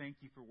I want to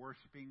thank you for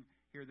worshiping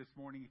here this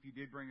morning. If you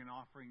did bring an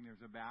offering,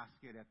 there's a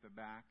basket at the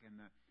back, and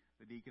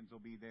the deacons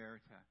will be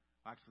there to...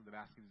 Actually, the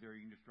basket is there.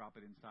 You can just drop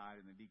it inside,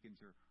 and the deacons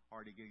are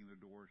already getting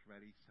their doors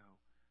ready. So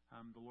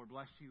the Lord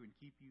bless you and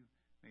keep you.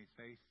 May His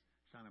face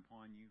shine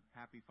upon you.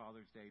 Happy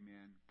Father's Day,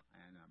 men.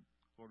 And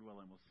Lord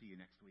willing, we'll see you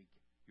next week.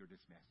 You're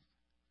dismissed.